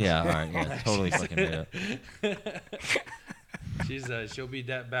model. Yeah, all right. Yeah, totally fucking made it. She'll be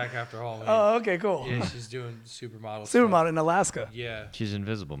back after Halloween. Oh, okay, cool. Yeah, she's doing supermodel. Supermodel in Alaska. Yeah. She's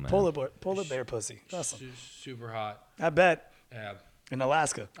invisible, man. Polar bear pussy. Awesome. She's super hot. I bet. Yeah. In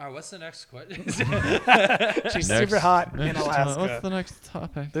Alaska. All right, what's the next question? She's super hot in Alaska. What's the next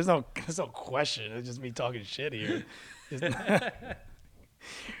topic? There's no question. It's just me talking shit here.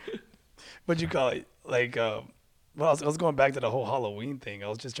 What'd you call it? Like, well, I was going back to the whole Halloween thing. I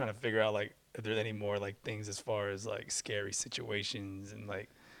was just trying to figure out like if there's any more like things as far as like scary situations and like,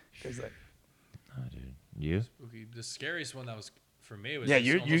 cause like. Oh, dude. You? Spooky. The scariest one that was for me was Yeah,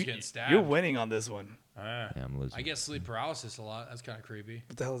 almost getting stabbed. you're winning on this one. Yeah, I'm losing. I get sleep paralysis a lot. That's kind of creepy.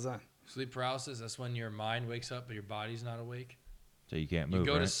 What the hell is that? Sleep paralysis, that's when your mind wakes up but your body's not awake. So you can't move, You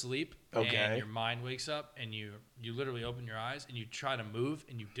go to right? sleep Okay. and your mind wakes up and you literally open your eyes and you try to move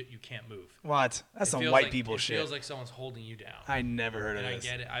and you can't move. What? That's It some feels white like, people it shit. feels like someone's holding you down. I never heard of And I this.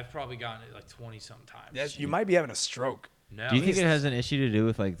 get it. I've probably gotten it like 20 sometimes. Yes, you might be having a stroke. No. Do you think it has an issue to do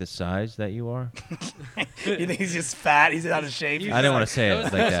with like the size that you are? You think he's just fat? He's out of shape. I didn't want to say it That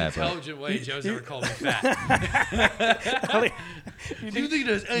was like the that. most But intelligent way Joe's ever called me fat. Do you think it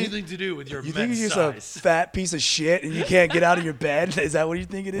has anything to do with your You think men's you're just a size? fat piece of shit and you can't get out of your bed? Is that what you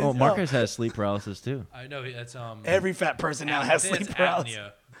think it is? well, No. Marcus has sleep paralysis too. I know that's Every fat person now has I think sleep it's paralysis.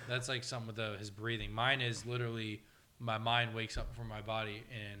 apnea. That's like something with his breathing. Mine is literally my mind wakes up before my body,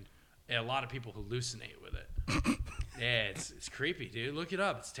 and a lot of people hallucinate with it. Yeah, it's creepy, dude. Look it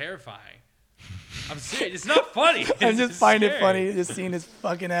up. It's terrifying. I'm serious. It's not funny. I just It's find it scary. funny just seeing his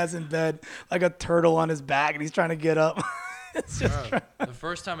fucking ass in bed like a turtle on his back and he's trying to get up. It's just Bro, the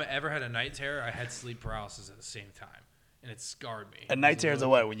first time I ever had a night terror, I had sleep paralysis at the same time, and it scarred me. a night terror is a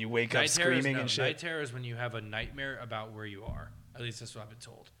what? When you wake up Night terror is- screaming no, and shit? Night terror is when you have a nightmare about where you are. At least that's what I've been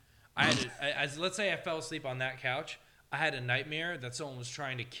told. I had let's say I fell asleep on that couch. I had a nightmare that someone was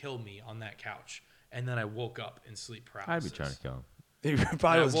trying to kill me on that couch, and then I woke up in sleep I'd paralysis. be trying to kill him. It And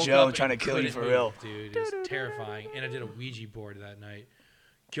probably I was woke Joe up trying to and kill you couldn't for move, real. dude. It was terrifying, and I did a Ouija board that night.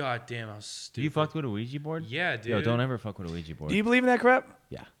 God damn, I was stupid. You fucked with a Ouija board? Yeah, dude. Yo, don't ever fuck with a Ouija board. Do you believe in that crap?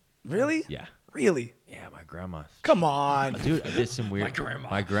 Yeah. Really? Yeah. Really? Yeah, my grandma. Come on. Dude, I did some weird.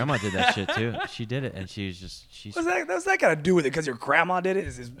 My grandma did that shit too. She did it, and she's. What's that got to do with it? Because your grandma did it?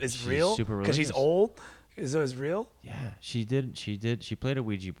 It's She's real? super Because she's religious. old? Is it real? Yeah, she did. She did. She played a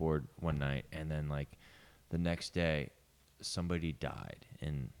Ouija board one night, and then like, the next day, somebody died,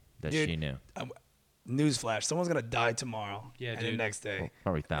 and that Dude, she knew. Newsflash: someone's gonna die tomorrow. Yeah, and the dude. next day, Well,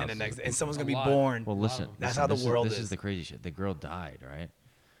 probably and thousands. the next, and someone's A gonna be lot. born. Well, lot listen. of them. That's listen, how the this world This is. is the crazy shit. The girl died, right?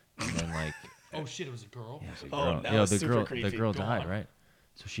 And then like, Oh shit, it was a girl. yeah, it's a Oh, girl. now Yo, it's the super girl. creepy. The girl Go died, on. right?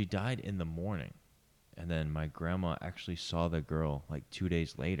 So she died in the morning, and then my grandma actually saw the girl like 2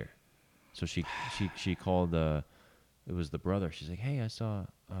 days later. So she called. It was the brother. She's like, "Hey, I saw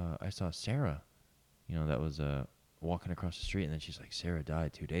Sarah, that was walking across the street." And then she's like, "Sarah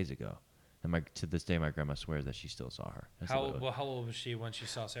died 2 days ago." And to this day, my grandma swears that she still saw her. That's How the- how old was she when she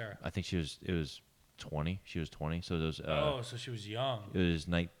saw Sarah? I think it was 20. She was 20. So it was. So she was young. It was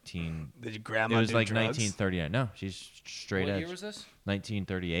 19. Did your It grandma was do like drugs? 1939. No, she's straight What edge. year was this?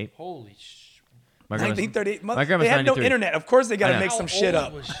 1938. Holy My grandma's- 1938. My grandma's They had no 93. internet. Of course, they got I to know. make some shit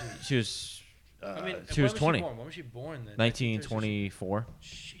up. Was she? She was. I mean, she was when 20. When was she born then? 1924.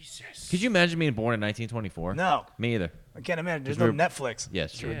 Jesus. Could you imagine being born in 1924? No, Me either. I can't imagine. There's Because no Netflix.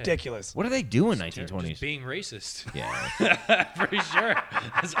 Yes, It's true. ridiculous. What are they doing in Just 1920s? being racist. Yeah. Pretty sure.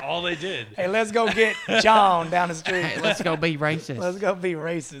 That's all they did. Hey, let's go get John down the street. Hey, let's go be racist. Let's go be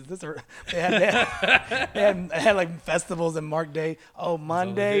racist. They had like festivals and mark day. Oh,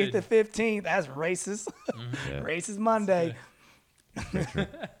 Monday did. the 15th. That's racist. Yeah. Racist Monday.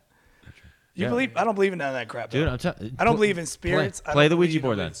 You Yeah. believe? I don't believe in none of that crap. Dude, though. I'm I don't believe in spirits. I Play don't the Ouija believe-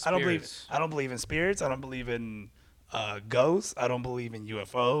 board then. I don't believe. Spirits. I don't believe in spirits. I don't believe in ghosts. I don't believe in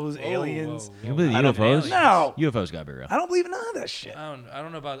UFOs, aliens. You believe I don't- UFOs? No. UFOs gotta be real. I don't believe in none of that shit. I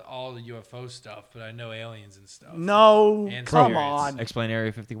don't know about all the UFO stuff, but I know aliens and stuff. No, And come spirits. on. Explain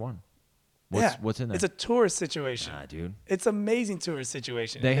Area 51. What's in there? It's a tourist situation. Nah, dude. It's amazing tourist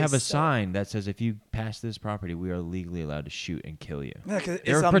situation. They have a It's so- sign that says if you pass this property, we are legally allowed to shoot and kill you. Yeah, 'cause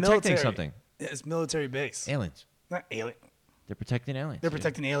They're it's a protecting military. something. Yeah, it's military base. Aliens. Not alien. They're protecting aliens. They're dude.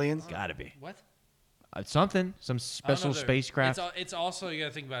 protecting aliens. Gotta be. What? Something. Some I don't know special if they're- spacecraft. It's also, you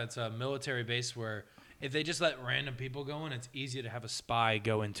gotta think about it, it's a military base where if they just let random people go in, it's easy to have a spy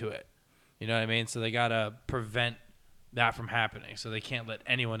go into it. You know what I mean? So they gotta prevent that from happening. So they can't let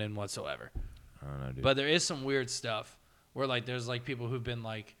anyone in whatsoever. I don't know, dude. But there is some weird stuff where like there's like people who've been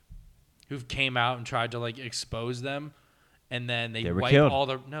like who've came out and tried to like expose them, and then they were wipe killed. all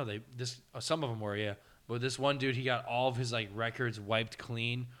the some of them were, yeah. But this one dude, he got all of his like records wiped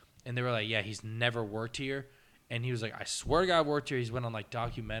clean, and they were like, yeah, he's never worked here, and he was like, I swear to God, I worked here. He's went on like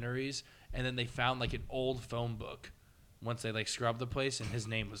documentaries, and then they found like an old phone book once they like scrubbed the place, and his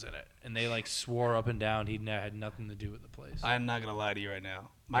name was in it, and they like swore up and down he had nothing to do with the place. I'm not gonna lie to you right now.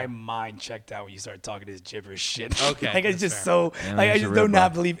 My mind checked out when you started talking this gibberish shit. Okay, like it's that's just fair. so. Yeah, Like I it's a just real do not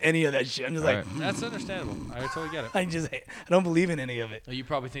problem. believe any of that shit. I'm just All like, right. That's understandable. I totally get it. I don't believe in any of it. You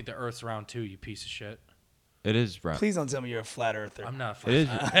probably think the Earth's round too, you piece of shit. It is right. Please don't tell me you're a flat earther. I'm not. It is.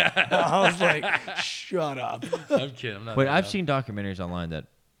 I was like, shut up. I'm kidding. I'm not. Wait, that I've dumb. seen documentaries online that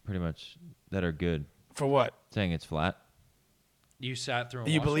pretty much that are good, For what? saying it's flat. You sat through. And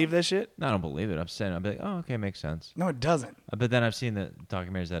You watched believe them? this shit? No, I don't believe it. I'm saying, I'm like, oh, okay, makes sense. No, it doesn't. But then I've seen the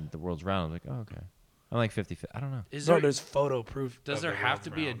documentaries that the world's round. I'm like, oh, okay. I'm like 50. I don't know. Is Bro, there? there's photo proof. Does of there the have world's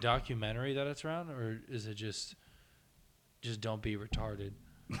to be a round. documentary that it's round, or is it just don't be retarded?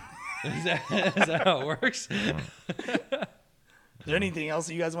 is that how it works? Is there anything else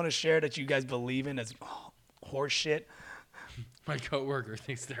you guys want to share that you guys believe in that's horse shit? My coworker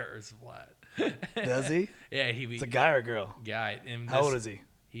thinks the Earth's flat. Does he? Yeah, It's a guy or a girl? guy. And How old is he?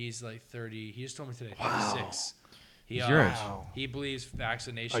 He's like 30. He just told me today. Wow. 36. He, He's your age. Wow. He believes Oh, you're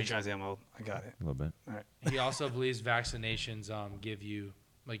vaccinations. trying to say I'm old. I got it. A little bit. All right. He also believes vaccinations give you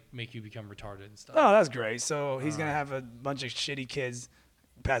make you become retarded and stuff. Oh, that's great. So he's going to have a bunch of shitty kids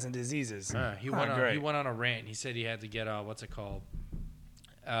passing diseases. He Oh, went on. great. He went on a rant. He said he had to get what's it called?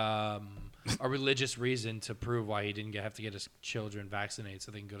 A religious reason to prove why he didn't have to get his children vaccinated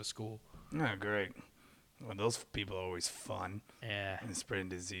so they can go to school. Oh, great. Well, those people are always fun Yeah, and spreading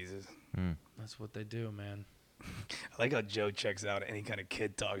diseases. that's what they do, man. I like how Joe checks out any kind of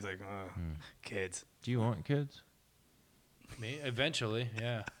kid talk. He's like, kids. Do you want kids? Me eventually,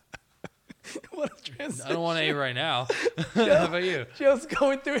 yeah. What a transition. I don't want any right now. How about you? Joe's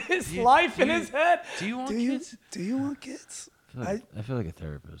going through his life in his head. Do you want Do kids? you want kids? I feel like a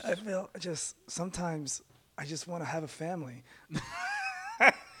therapist. I feel just sometimes I just want to have a family.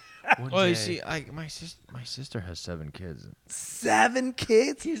 One Well, you day. see, my sister has 7 kids. 7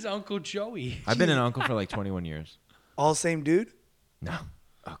 kids? He's Uncle Joey. I've been an uncle for like 21 years. All same dude? No.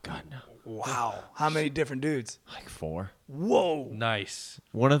 Oh God, no. Wow. How many different dudes? Like 4. Whoa. Nice.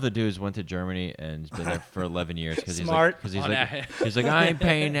 One of the dudes went to Germany and has been there for 11 years because Smart. he's like I ain't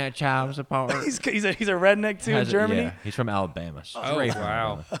paying that child support. He's a redneck too in Germany? Yeah, he's from Alabama. Oh, Straight from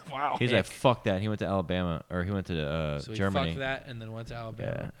wow. Alabama. Wow. He's like fuck that. He went to Alabama or he went to So he Germany. fucked that and then went to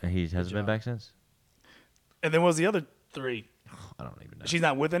Alabama. Yeah, and he hasn't been job. back since. And then what was the other 3? I don't even know. She's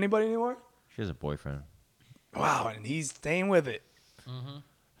not with anybody anymore? She has a boyfriend. Wow, and he's staying with it.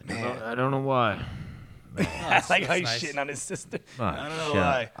 Man, I don't know why. I like how he's nice. shitting on his sister. Oh, I don't know shit.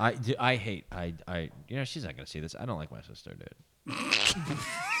 why. I hate she's not gonna see this. I don't like my sister, dude.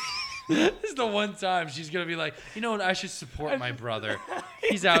 This is the one time she's gonna be like, you know what? I should support my brother.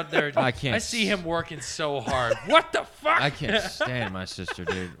 He's out there. I can't I see him working so hard. What the fuck? I can't stand my sister,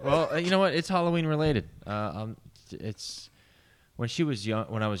 dude. Well, you know what? It's Halloween related. It's when she was young.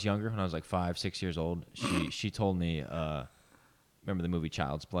 When I was younger, when I was like 5, 6 years old, she told me. Remember the movie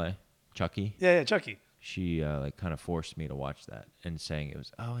Child's Play, Chucky? Yeah, Chucky. She like kind of forced me to watch that and saying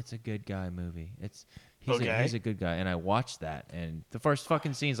it's a good guy movie. It's He's a good guy. And I watched that, and the first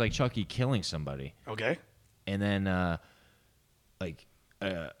fucking scene is like Chucky killing somebody. Okay. And then,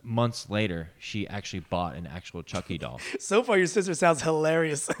 months later, she actually bought an actual Chucky doll. So far, your sister sounds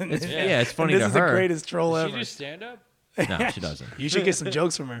hilarious. It's funny and to this her. is the greatest troll Does ever. she do stand-up? No, she doesn't. You should get some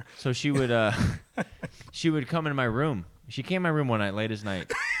jokes from her. So she would come in my room. She came in my room one night, late as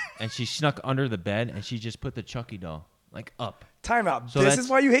night, and she snuck under the bed, and she just put the Chucky doll up. Time out. So This is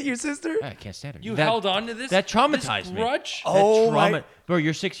why you hate your sister? I can't stand her. You held on to this? That traumatized this me. grudge? Oh, my. Bro,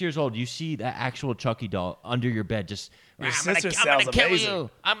 you're 6 years old. You see that actual Chucky doll under your bed. Just Your sister sounds amazing.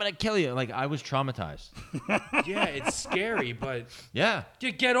 I'm gonna kill you. Like, I was traumatized. Yeah, it's scary, but Yeah.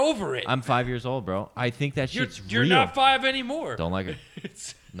 you get over it. I'm 5 years old, bro. I think that shit's You're real. not 5 anymore. Don't like her.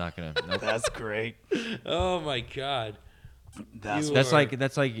 Not gonna. Nope. That's great. Oh my god. That's You That's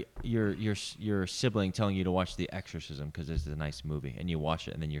are- like your sibling telling you to watch The Exorcism because it's a nice movie, and you watch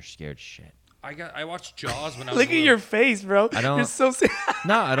it, and then you're scared shit. I watched Jaws when I was Look at little. your face, bro. I don't- You're so serious.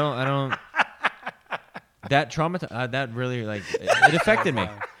 No, I don't. That really it affected me.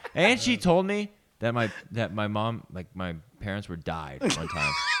 And she told me that my mom, like, my parents were died one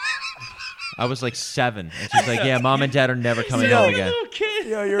time. I was like 7, and she's like, "Yeah, mom and dad are never coming Yo, home again." Little kid.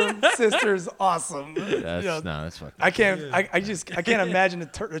 Yo, your sister's awesome. That's fucking. I can't imagine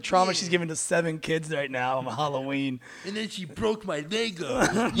the trauma she's giving to 7 kids right now on Halloween. And then she broke my Lego.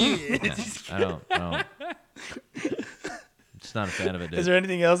 I don't. Just not a fan of it, dude. Is there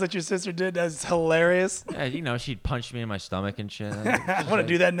anything else that your sister did that's hilarious? Yeah, she'd punch me in my stomach and shit. I want to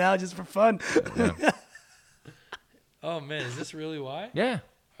do that now just for fun. Yeah. Oh man, is this really why? Yeah.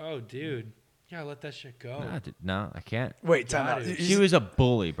 Oh dude. Yeah, let that shit go. No, I can't. Wait, time Got out. it. She was a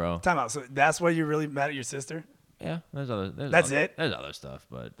bully, bro. Time out. So that's why you're really mad at your sister? Yeah, there's other. That's it? There's other stuff,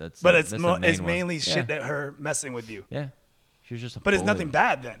 but that's. But that's the main it's one. mainly Yeah. shit that her messing with you. Yeah, she was just a. But it's bully. nothing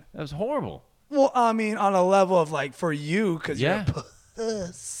bad then. That was horrible. Well, I mean, on a level of like for you, because Yeah. you're a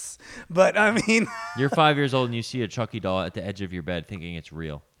puss. But I mean, You're 5 years old and you see a Chucky doll at the edge of your bed, thinking it's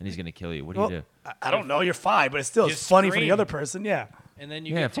real, and he's gonna kill you. What do well, you do? I don't know. You're fine, but it's still You it's funny for the scream. other person. Yeah. And then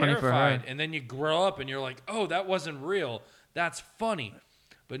you Yeah, get funny for her. terrified, and then you grow up, and you're like, "Oh, that wasn't real. That's funny."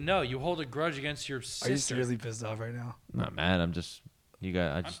 But no, you hold a grudge against your Are you sister. seriously pissed off right now? I'm not mad. I'm just. You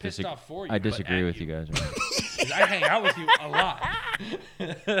guys. I just pissed off for you, I but disagree at with you. you guys. Right? 'Cause I hang out with you a lot.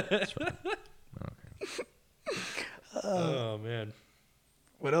 Oh man.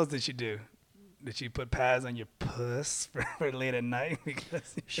 What else did she do? Did she put pads on your puss for late at night?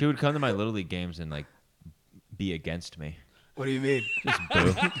 Because She would come to my little league games and like be against me. what do you mean?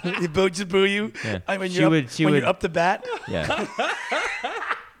 Just boo. Just boo you? Yeah. I mean, She you're would- up, she when would- you're up the bat. Yeah.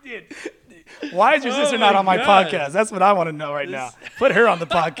 Dude, why is your sister not my on my God. podcast? That's what I want to know right now. Put her on the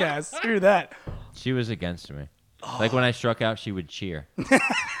podcast. Screw that. She was against me. Like when I struck out, she would cheer.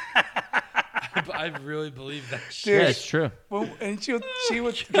 I really believe that Dude. shit. Yeah, it's true. Well, and she would she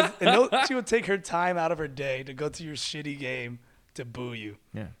would take her time out of her day to go to your shitty game to boo you.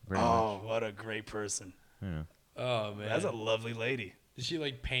 Yeah. Pretty much. Oh, what a great person. Yeah. Oh man. That's a lovely lady. Did she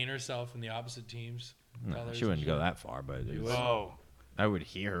like paint herself in the opposite teams? No, colors she and wouldn't go shit? that far, but it was, Whoa. I would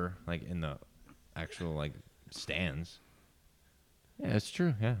hear her like in the actual like stands. Yeah, it's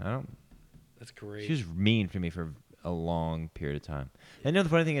true. Yeah, I don't. That's great. She was mean to me for a long period of time. And the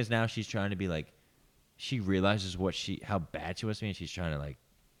funny thing is now she's trying to be like, she realizes how bad she was to me, and she's trying to like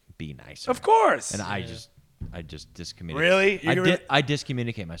be nice. Of course. And I just discommunicate. Really? I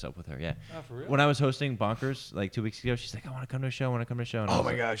discommunicate myself with her. Yeah. Oh, for real? When I was hosting Bonkers like 2 weeks ago, she's like, "I want to come to a show. I want to come to a show." And I Oh was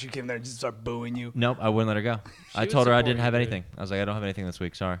my like, God. She came there and just started booing you. Nope, I wouldn't let her go. I would told her I support didn't you, have dude. anything. I was like, I don't have anything this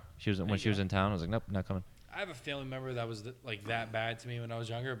week. Sorry. When she was in town, I was like, nope, not coming. I have a family member that was like that bad to me when I was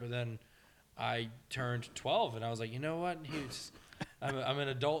younger, but then I turned 12 and I was like, you know what? I'm an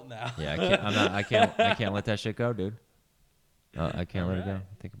adult now. Yeah, I can't let that shit go, dude. I can't let it go. Alright.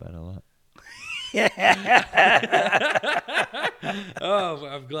 I think about it a lot. Oh,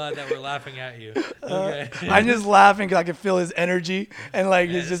 I'm glad that we're laughing at you. Okay. I'm just laughing because I can feel his energy and like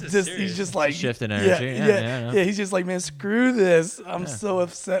Yeah, it's this just is he's serious. just like Shift in energy. Yeah. He's just like, man, screw this. I'm so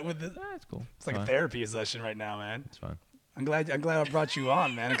upset with it. That's cool. It's like a therapy session right now, man. It's fine. I'm glad I brought you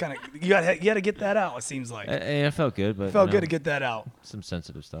on, man. You got to get that out. It seems like It felt good, but felt you good know, to get that out. some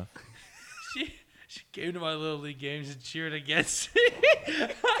sensitive stuff. She came to my little league games and cheered against me. Oh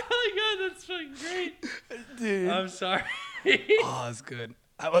my God, that's fucking great. Dude. I'm sorry. Oh, that's good.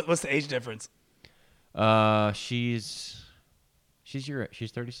 What's the age difference? She's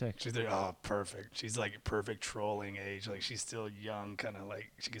 36. She's like, oh, perfect. She's like perfect trolling age. Like she's still young, kind of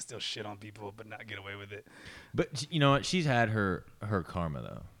like she can still shit on people but not get away with it. But you know what? She's had her karma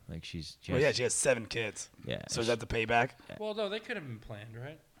though. Like she has, She has 7 kids. yeah. So is that the payback? Well, no, they could have been planned,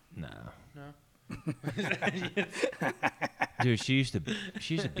 right? No. No. Dude, she used to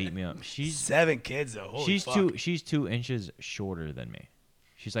beat me up. She's 7 kids though. Holy fuck. She's 2 inches shorter than me.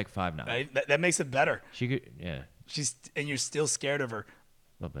 She's like 5'9". Right? That makes it better. She could, yeah, And you're still scared of her.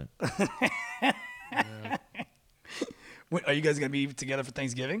 a little bit. Are you guys gonna be together for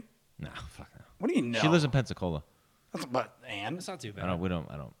Thanksgiving? No, fuck no. What do you know? She lives in Pensacola. And It's not too bad. I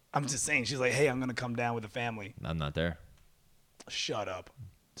don't. I'm just saying. She's like, hey, I'm gonna come down with the family. I'm not there. Shut up.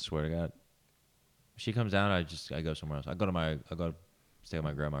 Swear to God. She comes down, I go somewhere else. I go stay with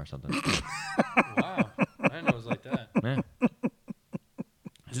my grandma or something. Wow. I didn't know it was like that. Yeah.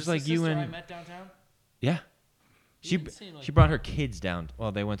 Is Just this like the you sister and I met downtown? yeah. You didn't seem like She brought her kids down.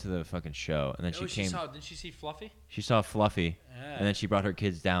 Well, they went to the fucking show, and then Oh, she came. Did she see Fluffy? She saw Fluffy, Yeah. and then she brought her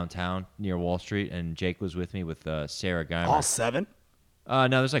kids downtown near Wall Street, and Jake was with me with Sarah Geimer. All 7? No,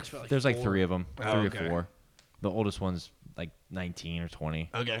 there's like about like there's like 4. 3 of them, Oh, 3 okay. or 4. The oldest one's like 19 or 20,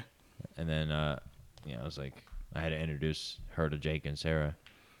 Okay. and then I was like, I had to introduce her to Jake and Sarah,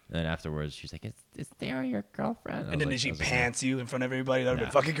 and then afterwards she's like, "Is Sarah your girlfriend?" And then did she pants you in front of everybody? That would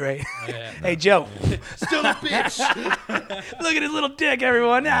have Nah. been fucking great. Oh, yeah. Hey, Joe. Still a bitch. Look at his little dick,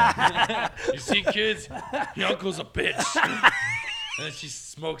 everyone. You see, kids? Your uncle's a bitch. And then she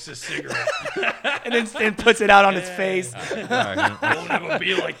smokes a cigarette. and puts it out on his face. All right, Don't ever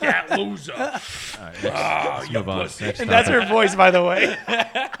be like that loser. let's move on. Next And that's topic. her voice, by the way.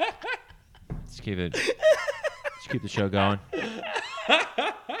 Let's keep the show going.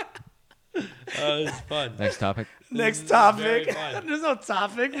 It's fun. Next topic. Next very topic. fun. There's no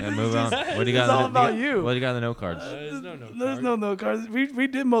topic. And move on. What do you got? It's in all the- about you. What do you got in the note cards? There's no There's no cards. We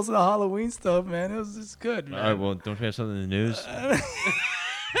did most of the Halloween stuff, man. It was just good, man. All right. Well, don't we have something in the news?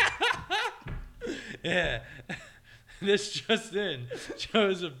 Yeah. This just in.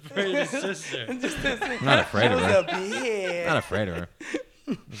 Joe's afraid of his sister. I'm not afraid of What's her. up, yeah? Not afraid of her.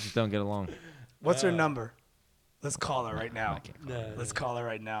 We just don't get along. What's her number? Let's call her right now. No. Let's call her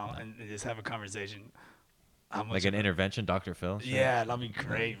right now and just have a conversation. How much Like an intervention, Dr. Phil? Sure. Yeah, that'd be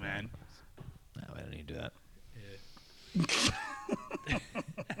great, man. No, I don't need to do that.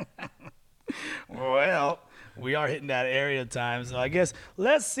 Well, we are hitting that area time, so I guess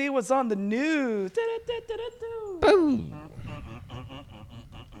let's see what's on the news. Boom.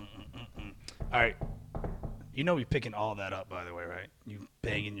 All right. You know we picking all that up, by the way, right? You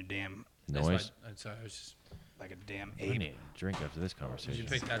banging your damn Noise. I'm sorry. I was just. like a damn I ape. need a drink after this Did you conversation.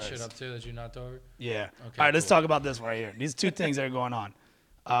 pick that shit up too that you knocked over? Yeah. Okay, All right, let's cool. talk about this right here. These 2 things that are going on.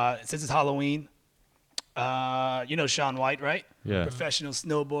 Since it's Halloween, you know Shaun White, right? Yeah. Professional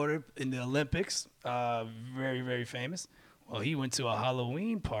snowboarder in the Olympics. Very, very famous. Well, he went to a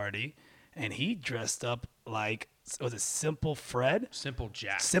Halloween party, and he dressed up like, was it Simple Fred? Simple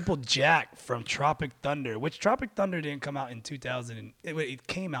Jack. Simple Jack from Tropic Thunder, which Tropic Thunder didn't come out in 2000. It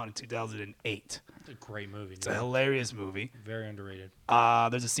came out in 2008. It's a great movie. It's a hilarious movie. Very underrated.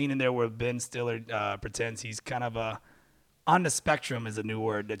 There's a scene in there where Ben Stiller pretends he's kind of on the spectrum is a new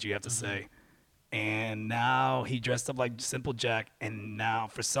word that you have to say. And now he dressed up like Simple Jack, and now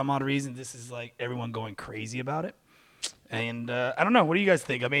for some odd reason, this is like everyone going crazy about it. And I don't know. What do you guys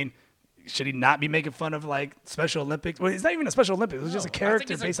think? I mean, should he not be making fun of like Special Olympics? Well, it's not even a Special Olympics. It was just a No, I think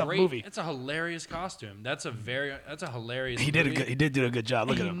character it's based off a great- movie. It's a hilarious costume. That's a hilarious. He did movie. he did do a good job.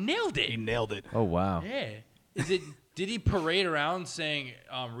 Look And at he him. nailed it. He nailed it. Oh, wow. Yeah. Did he parade around saying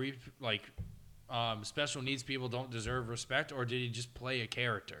special needs people don't deserve respect, or did he just play a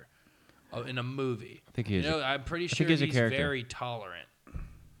character in a movie? I think he is. I'm pretty think sure he's a he's character. very tolerant.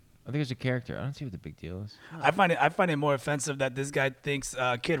 I think it's a character. I don't see what the big deal is. I find it more offensive that this guy thinks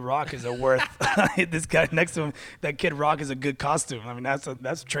Kid Rock is a worth. This guy next to him, that Kid Rock is a good costume. I mean,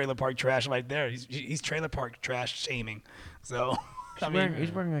 that's trailer park trash right there. He's trailer park trash shaming. So I mean,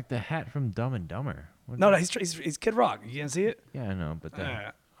 He's wearing like the hat from Dumb and Dumber. What- no, he's Kid Rock. You can't see it. Yeah, I know, but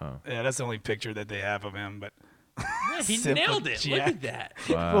Yeah. oh. Yeah, that's the only picture that they have of him. But Yeah, he Simple nailed it. Look Jack. at that.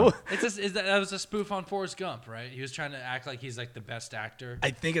 Wow. That was a spoof on Forrest Gump, right? He was trying to act like he's like the best actor.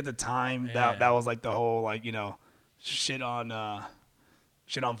 I think at the time Yeah. that was like the whole like shit on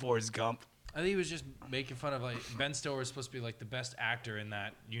Forrest Gump. I think he was just making fun of like Ben Stiller was supposed to be like the best actor in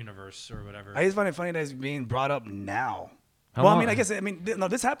that universe or whatever. I just find it funny that it's being brought up now. How Well, long- I mean, no,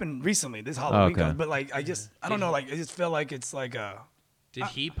 this happened recently, this Halloween. okay. But like, I don't know, like, I just feel like it's like Did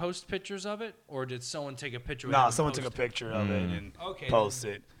he post pictures of it, or did someone take a picture? of nah, him and someone took a post it? picture of it and Okay, post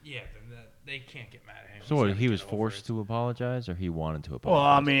it. Yeah, then they can't get mad at him. So He's what? gotta He get was over forced it. to apologize, or he wanted to Well,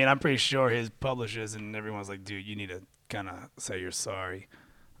 apologize? I mean, I'm pretty sure his publishers and everyone's like, dude, you need to kind of say you're sorry.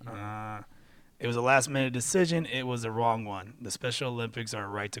 It was a last minute decision. It was the wrong one. The Special Olympics are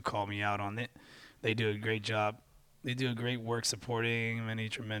right to call me out on it. They do a great job. They do a great work supporting many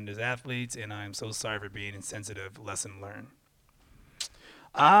tremendous athletes, and I am so sorry for being insensitive. Lesson learned.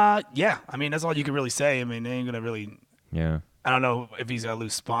 Yeah. I mean, that's all you can really say. I mean, they ain't gonna really. Yeah. I don't know if he's gonna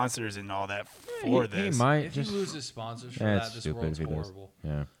lose sponsors and all that for this. He might If he loses sponsors for That's that, this stupid world's if he does. horrible.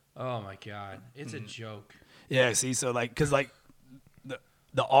 Yeah. Oh my god, it's a joke. Yeah. See, so like, cause like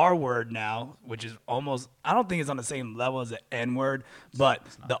the R word now, which is almost, I don't think it's on the same level as the N word, but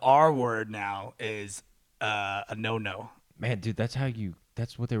the R word now is a no. Man, dude, that's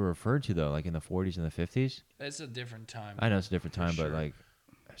what they were referred to though, like in the 40s and the 50s. It's a different time. I know it's a different time, sure. but like,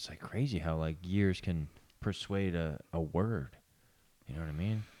 it's like crazy how like years can persuade a word. You know what I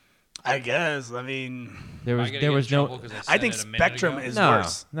mean? I guess. I mean, There was no. I think Spectrum is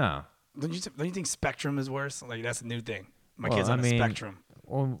worse. No. Don't you think Spectrum is worse? Like that's a new thing. My Well, kid's on I the mean, Spectrum.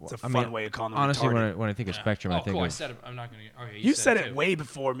 Well, It's a fun way of calling them honestly, retarded. when I think of Spectrum, Oh, I think cool. I of, said it. I'm not gonna. Okay, You said it too. way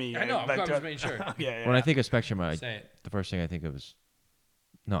before me. I know. I'm Like, just making sure. yeah. when I think of Spectrum, Say it. the first thing I think of is.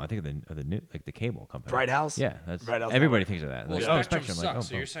 No, I think of the new, like the cable company. Bright House? Yeah, that's Bright House everybody Network. thinks of that. Well, Like, Spectrum Spectrum, sucks.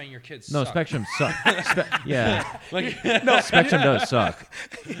 So oh, you're saying your kids no, suck. Spectrum sucks. Yeah, Like, Spectrum does suck.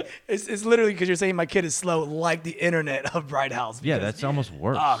 It's literally because you're saying my kid is slow, like the internet of Bright House. Yeah, because- that's almost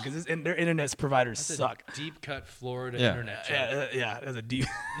worse. Oh, because their internet providers that's suck. a deep cut Florida Yeah. internet. Joke. Yeah, that's a deep.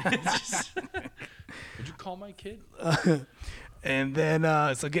 Would you call my kid? And then,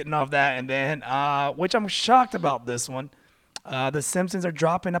 so getting off that, and then, which I'm shocked about this one, the Simpsons are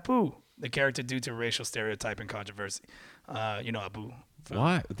dropping Apu, the character due to racial stereotype and controversy. Apu.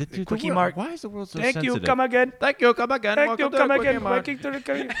 Why? Quickie Mark. Why is the world so Thank sensitive? you, come again. Thank you, come again. Thank you, Welcome to come the Quickie again. Mark. Working to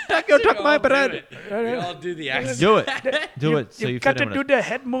the Thank you, We took my all do bread. it. We all do the accent. Do it. Do it. So you you got fit to in do the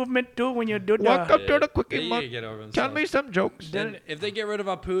head movement too when you do the. Welcome to the They Quickie need Mark. to get over Tell themselves. me some jokes. Then if they get rid of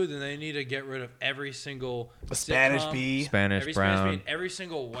Apu, then they need to get rid of every single Spanish sitcom, bee. Spanish every brown. Spanish bee, and every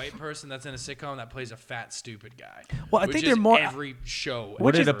single white person that's in a sitcom that plays a fat stupid guy. Well, I which think is they're more- every show.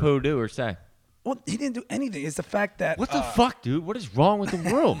 What did ever. Apu do or say? Well, he didn't do anything. It's the fact that. What the fuck, dude? What is wrong with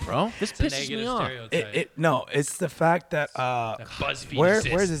the world, bro? This It's a pisses me negative off. stereotype. No, it's the fact that. That BuzzFeed Where's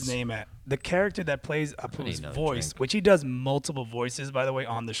exists. his name at? The character that plays Apu's need another voice, drink. which he does multiple voices, by the way,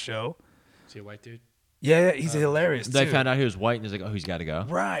 on the show. Is he a white dude? Yeah, he's hilarious too. They found out he was white, and he's like, "Oh, he's got to go."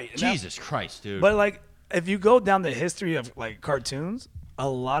 Right. and that- Jesus Christ, dude. But like, if you go down the history of like cartoons, a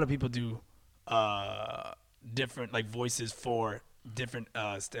lot of people do different like voices for different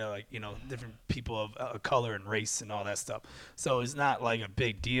different people of color and race and all that stuff. So it's not like a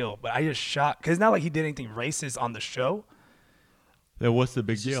big deal. But I just shocked because it's not like he did anything racist on the show. then what's the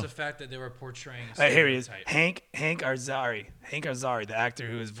big It's just the fact that they were portraying a Here he is, stereotype. Hank Azaria, the actor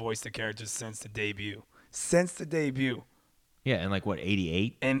who has voiced the character since the debut. Yeah, and like what,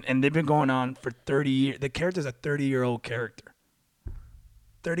 88? And they've been going on for 30 years. The character's a 30-year-old character.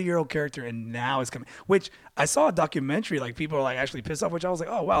 30-year-old character, and now it's coming. Which I saw a documentary, like people are like actually pissed off, which I was like,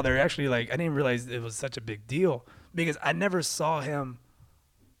 oh wow, they're actually like, I didn't realize it was such a big deal because I never saw him,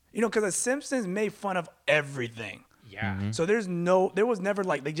 because the Simpsons made fun of everything. Yeah. So there was never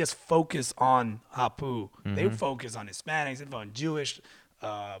like they just focus on Apu. They would focus on Hispanics, they on Jewish,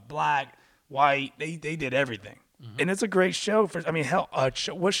 black, white. They did everything, and it's a great show.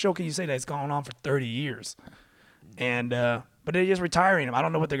 What show can you say that's gone on for 30 years? And but they're just retiring him. I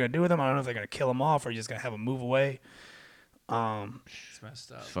don't know what they're gonna do with him. I don't know if they're gonna kill him off or just gonna have him move away. It's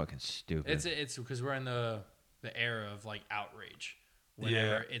messed up. It's fucking stupid. It's because we're in the era of like outrage.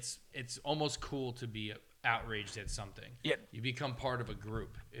 Whenever it's almost cool to be outraged at something. Yeah. You become part of a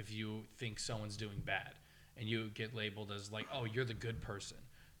group if you think someone's doing bad, and you get labeled as like, oh, you're the good person.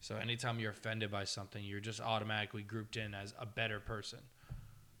 So anytime you're offended by something, you're just automatically grouped in as a better person,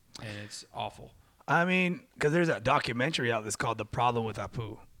 and it's awful. I mean, because there's a documentary out that's called "The Problem with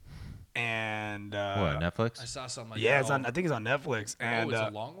Apu," and What, Netflix? I saw something like yeah, that. I think it's on Netflix. And it's a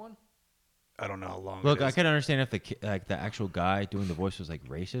long one. I don't know how long. Look, it I is. could understand if the actual guy doing the voice was like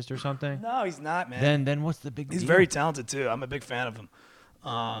racist or something. No, he's not, man. Then what's the big He's deal? very talented too. I'm a big fan of him.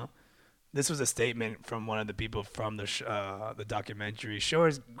 This was a statement from one of the people from the documentary. Sure,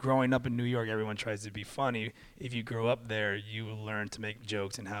 as growing up in New York, everyone tries to be funny. If you grow up there, you will learn to make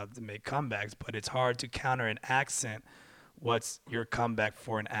jokes and how to make comebacks. But it's hard to counter an accent. What's your comeback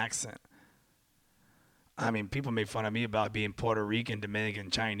for an accent? I mean, people make fun of me about being Puerto Rican,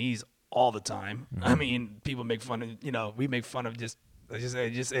 Dominican, Chinese all the time. Mm-hmm. I mean, people make fun of, we make fun of it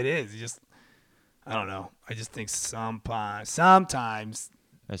is. I don't know. I just think sometimes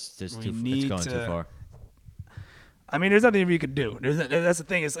That's just we too. It's need going too to- far. I mean, there's nothing we could do. That's the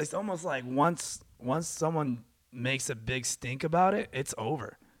thing. It's almost like once someone makes a big stink about it, it's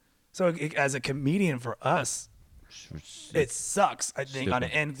over. So as a comedian for us, it sucks. I think on the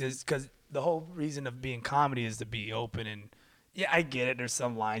Stupid. end because the whole reason of being comedy is to be open and yeah, I get it. There's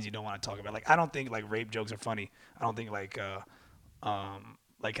some lines you don't want to talk about. Like I don't think like rape jokes are funny. I don't think like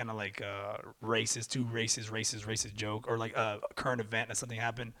racist joke or like a current event that something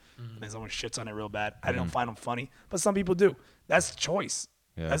happened and then someone shits on it real bad. I don't find them funny, but some people do. That's choice.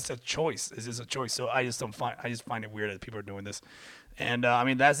 Yeah. That's a choice. This is a choice. So I just find it weird that people are doing this. And I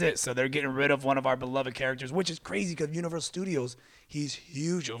mean, that's it. So they're getting rid of one of our beloved characters, which is crazy because Universal Studios, he's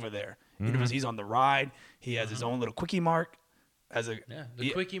huge over there. He's on the ride. He has his own little Quickie Mart.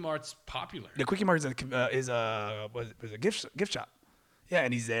 Quickie Mart's popular. The Quickie Mart is a gift shop. Yeah,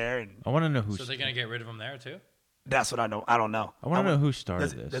 and he's there. And I want to know who. So they're gonna get rid of him there too? That's what I know. I don't know. I want to know who started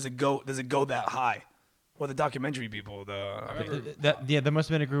this. Does it go that high? Well, the documentary people. There must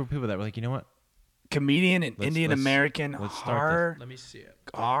have been a group of people that were like, you know what? Comedian and Indian American. Let's start this. Let me see it.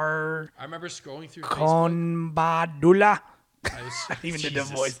 I remember scrolling through Facebook. Konbadula. I even did the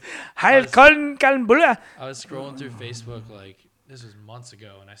voice. I was scrolling through Facebook like this was months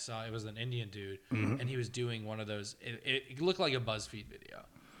ago, and I saw it was an Indian dude, and he was doing one of those. It looked like a BuzzFeed video,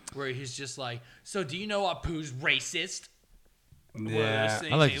 where he's just like, "So do you know Apu's racist?" Yeah,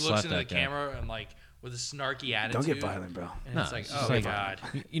 I like he looks into the camera and like with a snarky attitude. Don't get violent, bro. And it's like, oh my god.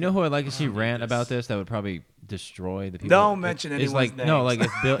 You know who I'd like to see rant about this? That would probably destroy the people. Don't mention anyone's like names. no, like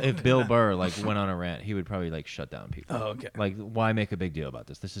if Bill Burr like went on a rant, he would probably like shut down people. Oh, okay. Like, why make a big deal about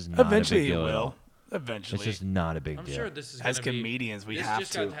this? This is not Eventually a big deal. He will. At all. Eventually, it's just not a big I'm deal. sure this is as comedians we have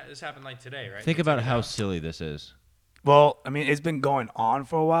to. This happened like today, right? Think about how silly this is. Well, I mean, it's been going on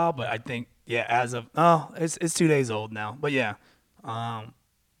for a while, but I think as of it's 2 days old now. But yeah,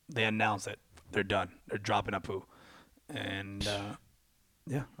 they announced it. They're done. They're dropping Apu, and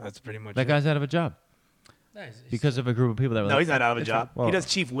yeah, that's pretty much that guy's out of a job. Nice. Because of a group of people that were he's not out of a job. Well, he does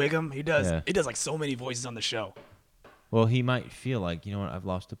Chief Wiggum. He does like so many voices on the show. Well, he might feel like, you know what, I've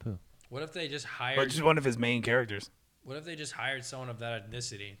lost Apu. What if they just hired? But just one of his main characters. What if they just hired someone of that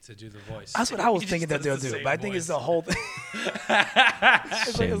ethnicity to do the voice? That's what I was thinking that they'll do. But I think it's the whole thing.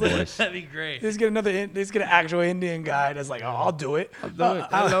 Same voice. That'd be great. Let's get an actual Indian guy that's like, oh, I'll do it. I'll do it.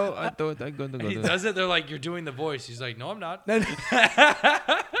 Hello, I do it. I'm going to go He do it. does it. They're like, you're doing the voice. He's like, no, I'm not. This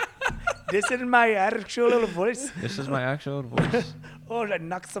is my actual voice. This is my actual voice. Oh, I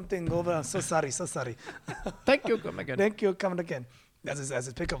knocked something over. I'm so sorry. Thank you. Come again. Thank you. Coming again. That's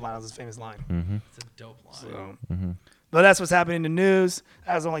his pickup line. That's his famous line. Mm-hmm. It's a dope line. So, but that's what's happening in the news.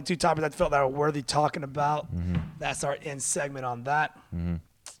 That was only 2 topics I felt that were worthy talking about. Mm-hmm. That's our end segment on that. Mm-hmm.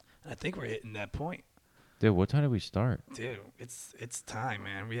 I think we're hitting that point. Dude, what time did we start? Dude, it's time,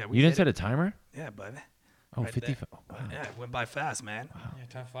 man. We you didn't set a timer? Yeah, bud. Oh, Right 55. Oh, wow. Yeah, it went by fast, man. Wow. Yeah,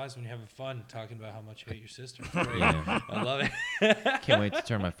 time flies when you're having fun talking about how much you hate your sister. Yeah. I love it. Can't wait to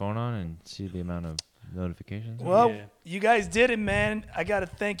turn my phone on and see the amount of notifications. Well, you guys did it, man. I got to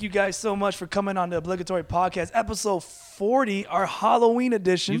thank you guys so much for coming on the obligatory podcast, episode 40, our Halloween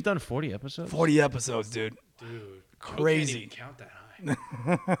edition. You've done 40 episodes? 40 episodes, dude. Crazy. Can't even count that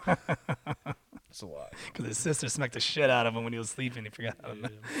high. That's a lot. Because his sister smacked the shit out of him when he was sleeping. He forgot.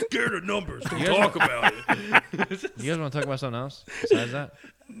 Scared of numbers. Don't talk about it. You guys want to talk about something else besides that?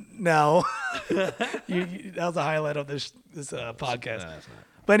 No. That was the highlight of this podcast. No, it's not.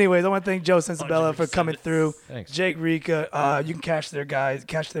 But anyways, I want to thank Joe Censabella for coming through. Thanks. Jake Ricca, you can catch their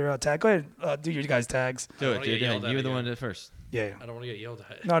tag. Go ahead, do your guys' tags. Do it, dude. You were the one that did it first. Yeah. I don't want to get yelled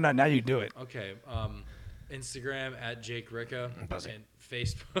at. No, now you do it. Okay. Instagram at Jake Ricca and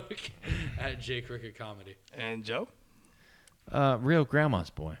Facebook at Jake Ricca Comedy. And Joe? Real Grandma's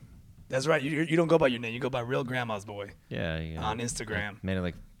Boy. That's right. You don't go by your name. You go by Real Grandma's Boy. Yeah. On Instagram. I made it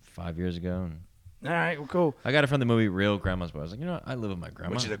like 5 years ago. And all right, well, cool. I got it from the movie Real Grandma's Boy. I was like, you know what? I live with my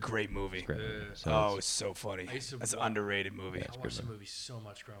grandma. Which is a great movie. It's a great movie. So it's so funny. That's an underrated movie. I watched the movie so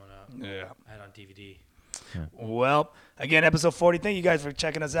much growing up. Yeah. I had it on DVD. Yeah. Well, again, episode 40. Thank you guys for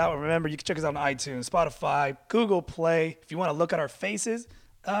checking us out. Remember, you can check us out on iTunes, Spotify, Google Play. If you want to look at our faces,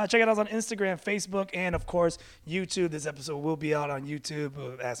 check it out on Instagram, Facebook, and, of course, YouTube. This episode will be out on YouTube.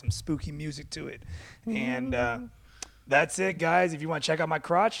 We'll add some spooky music to it. And that's it, guys. If you want to check out my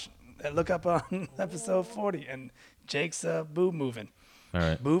crotch, look up on episode 40. And Jake's boob moving. All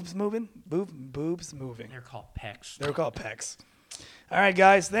right. Boobs moving? Boobs moving. They're called pecs. They're called pecs. All right,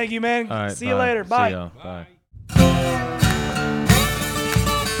 guys. Thank you, man. All right, See you later. Bye. See y'all. Bye.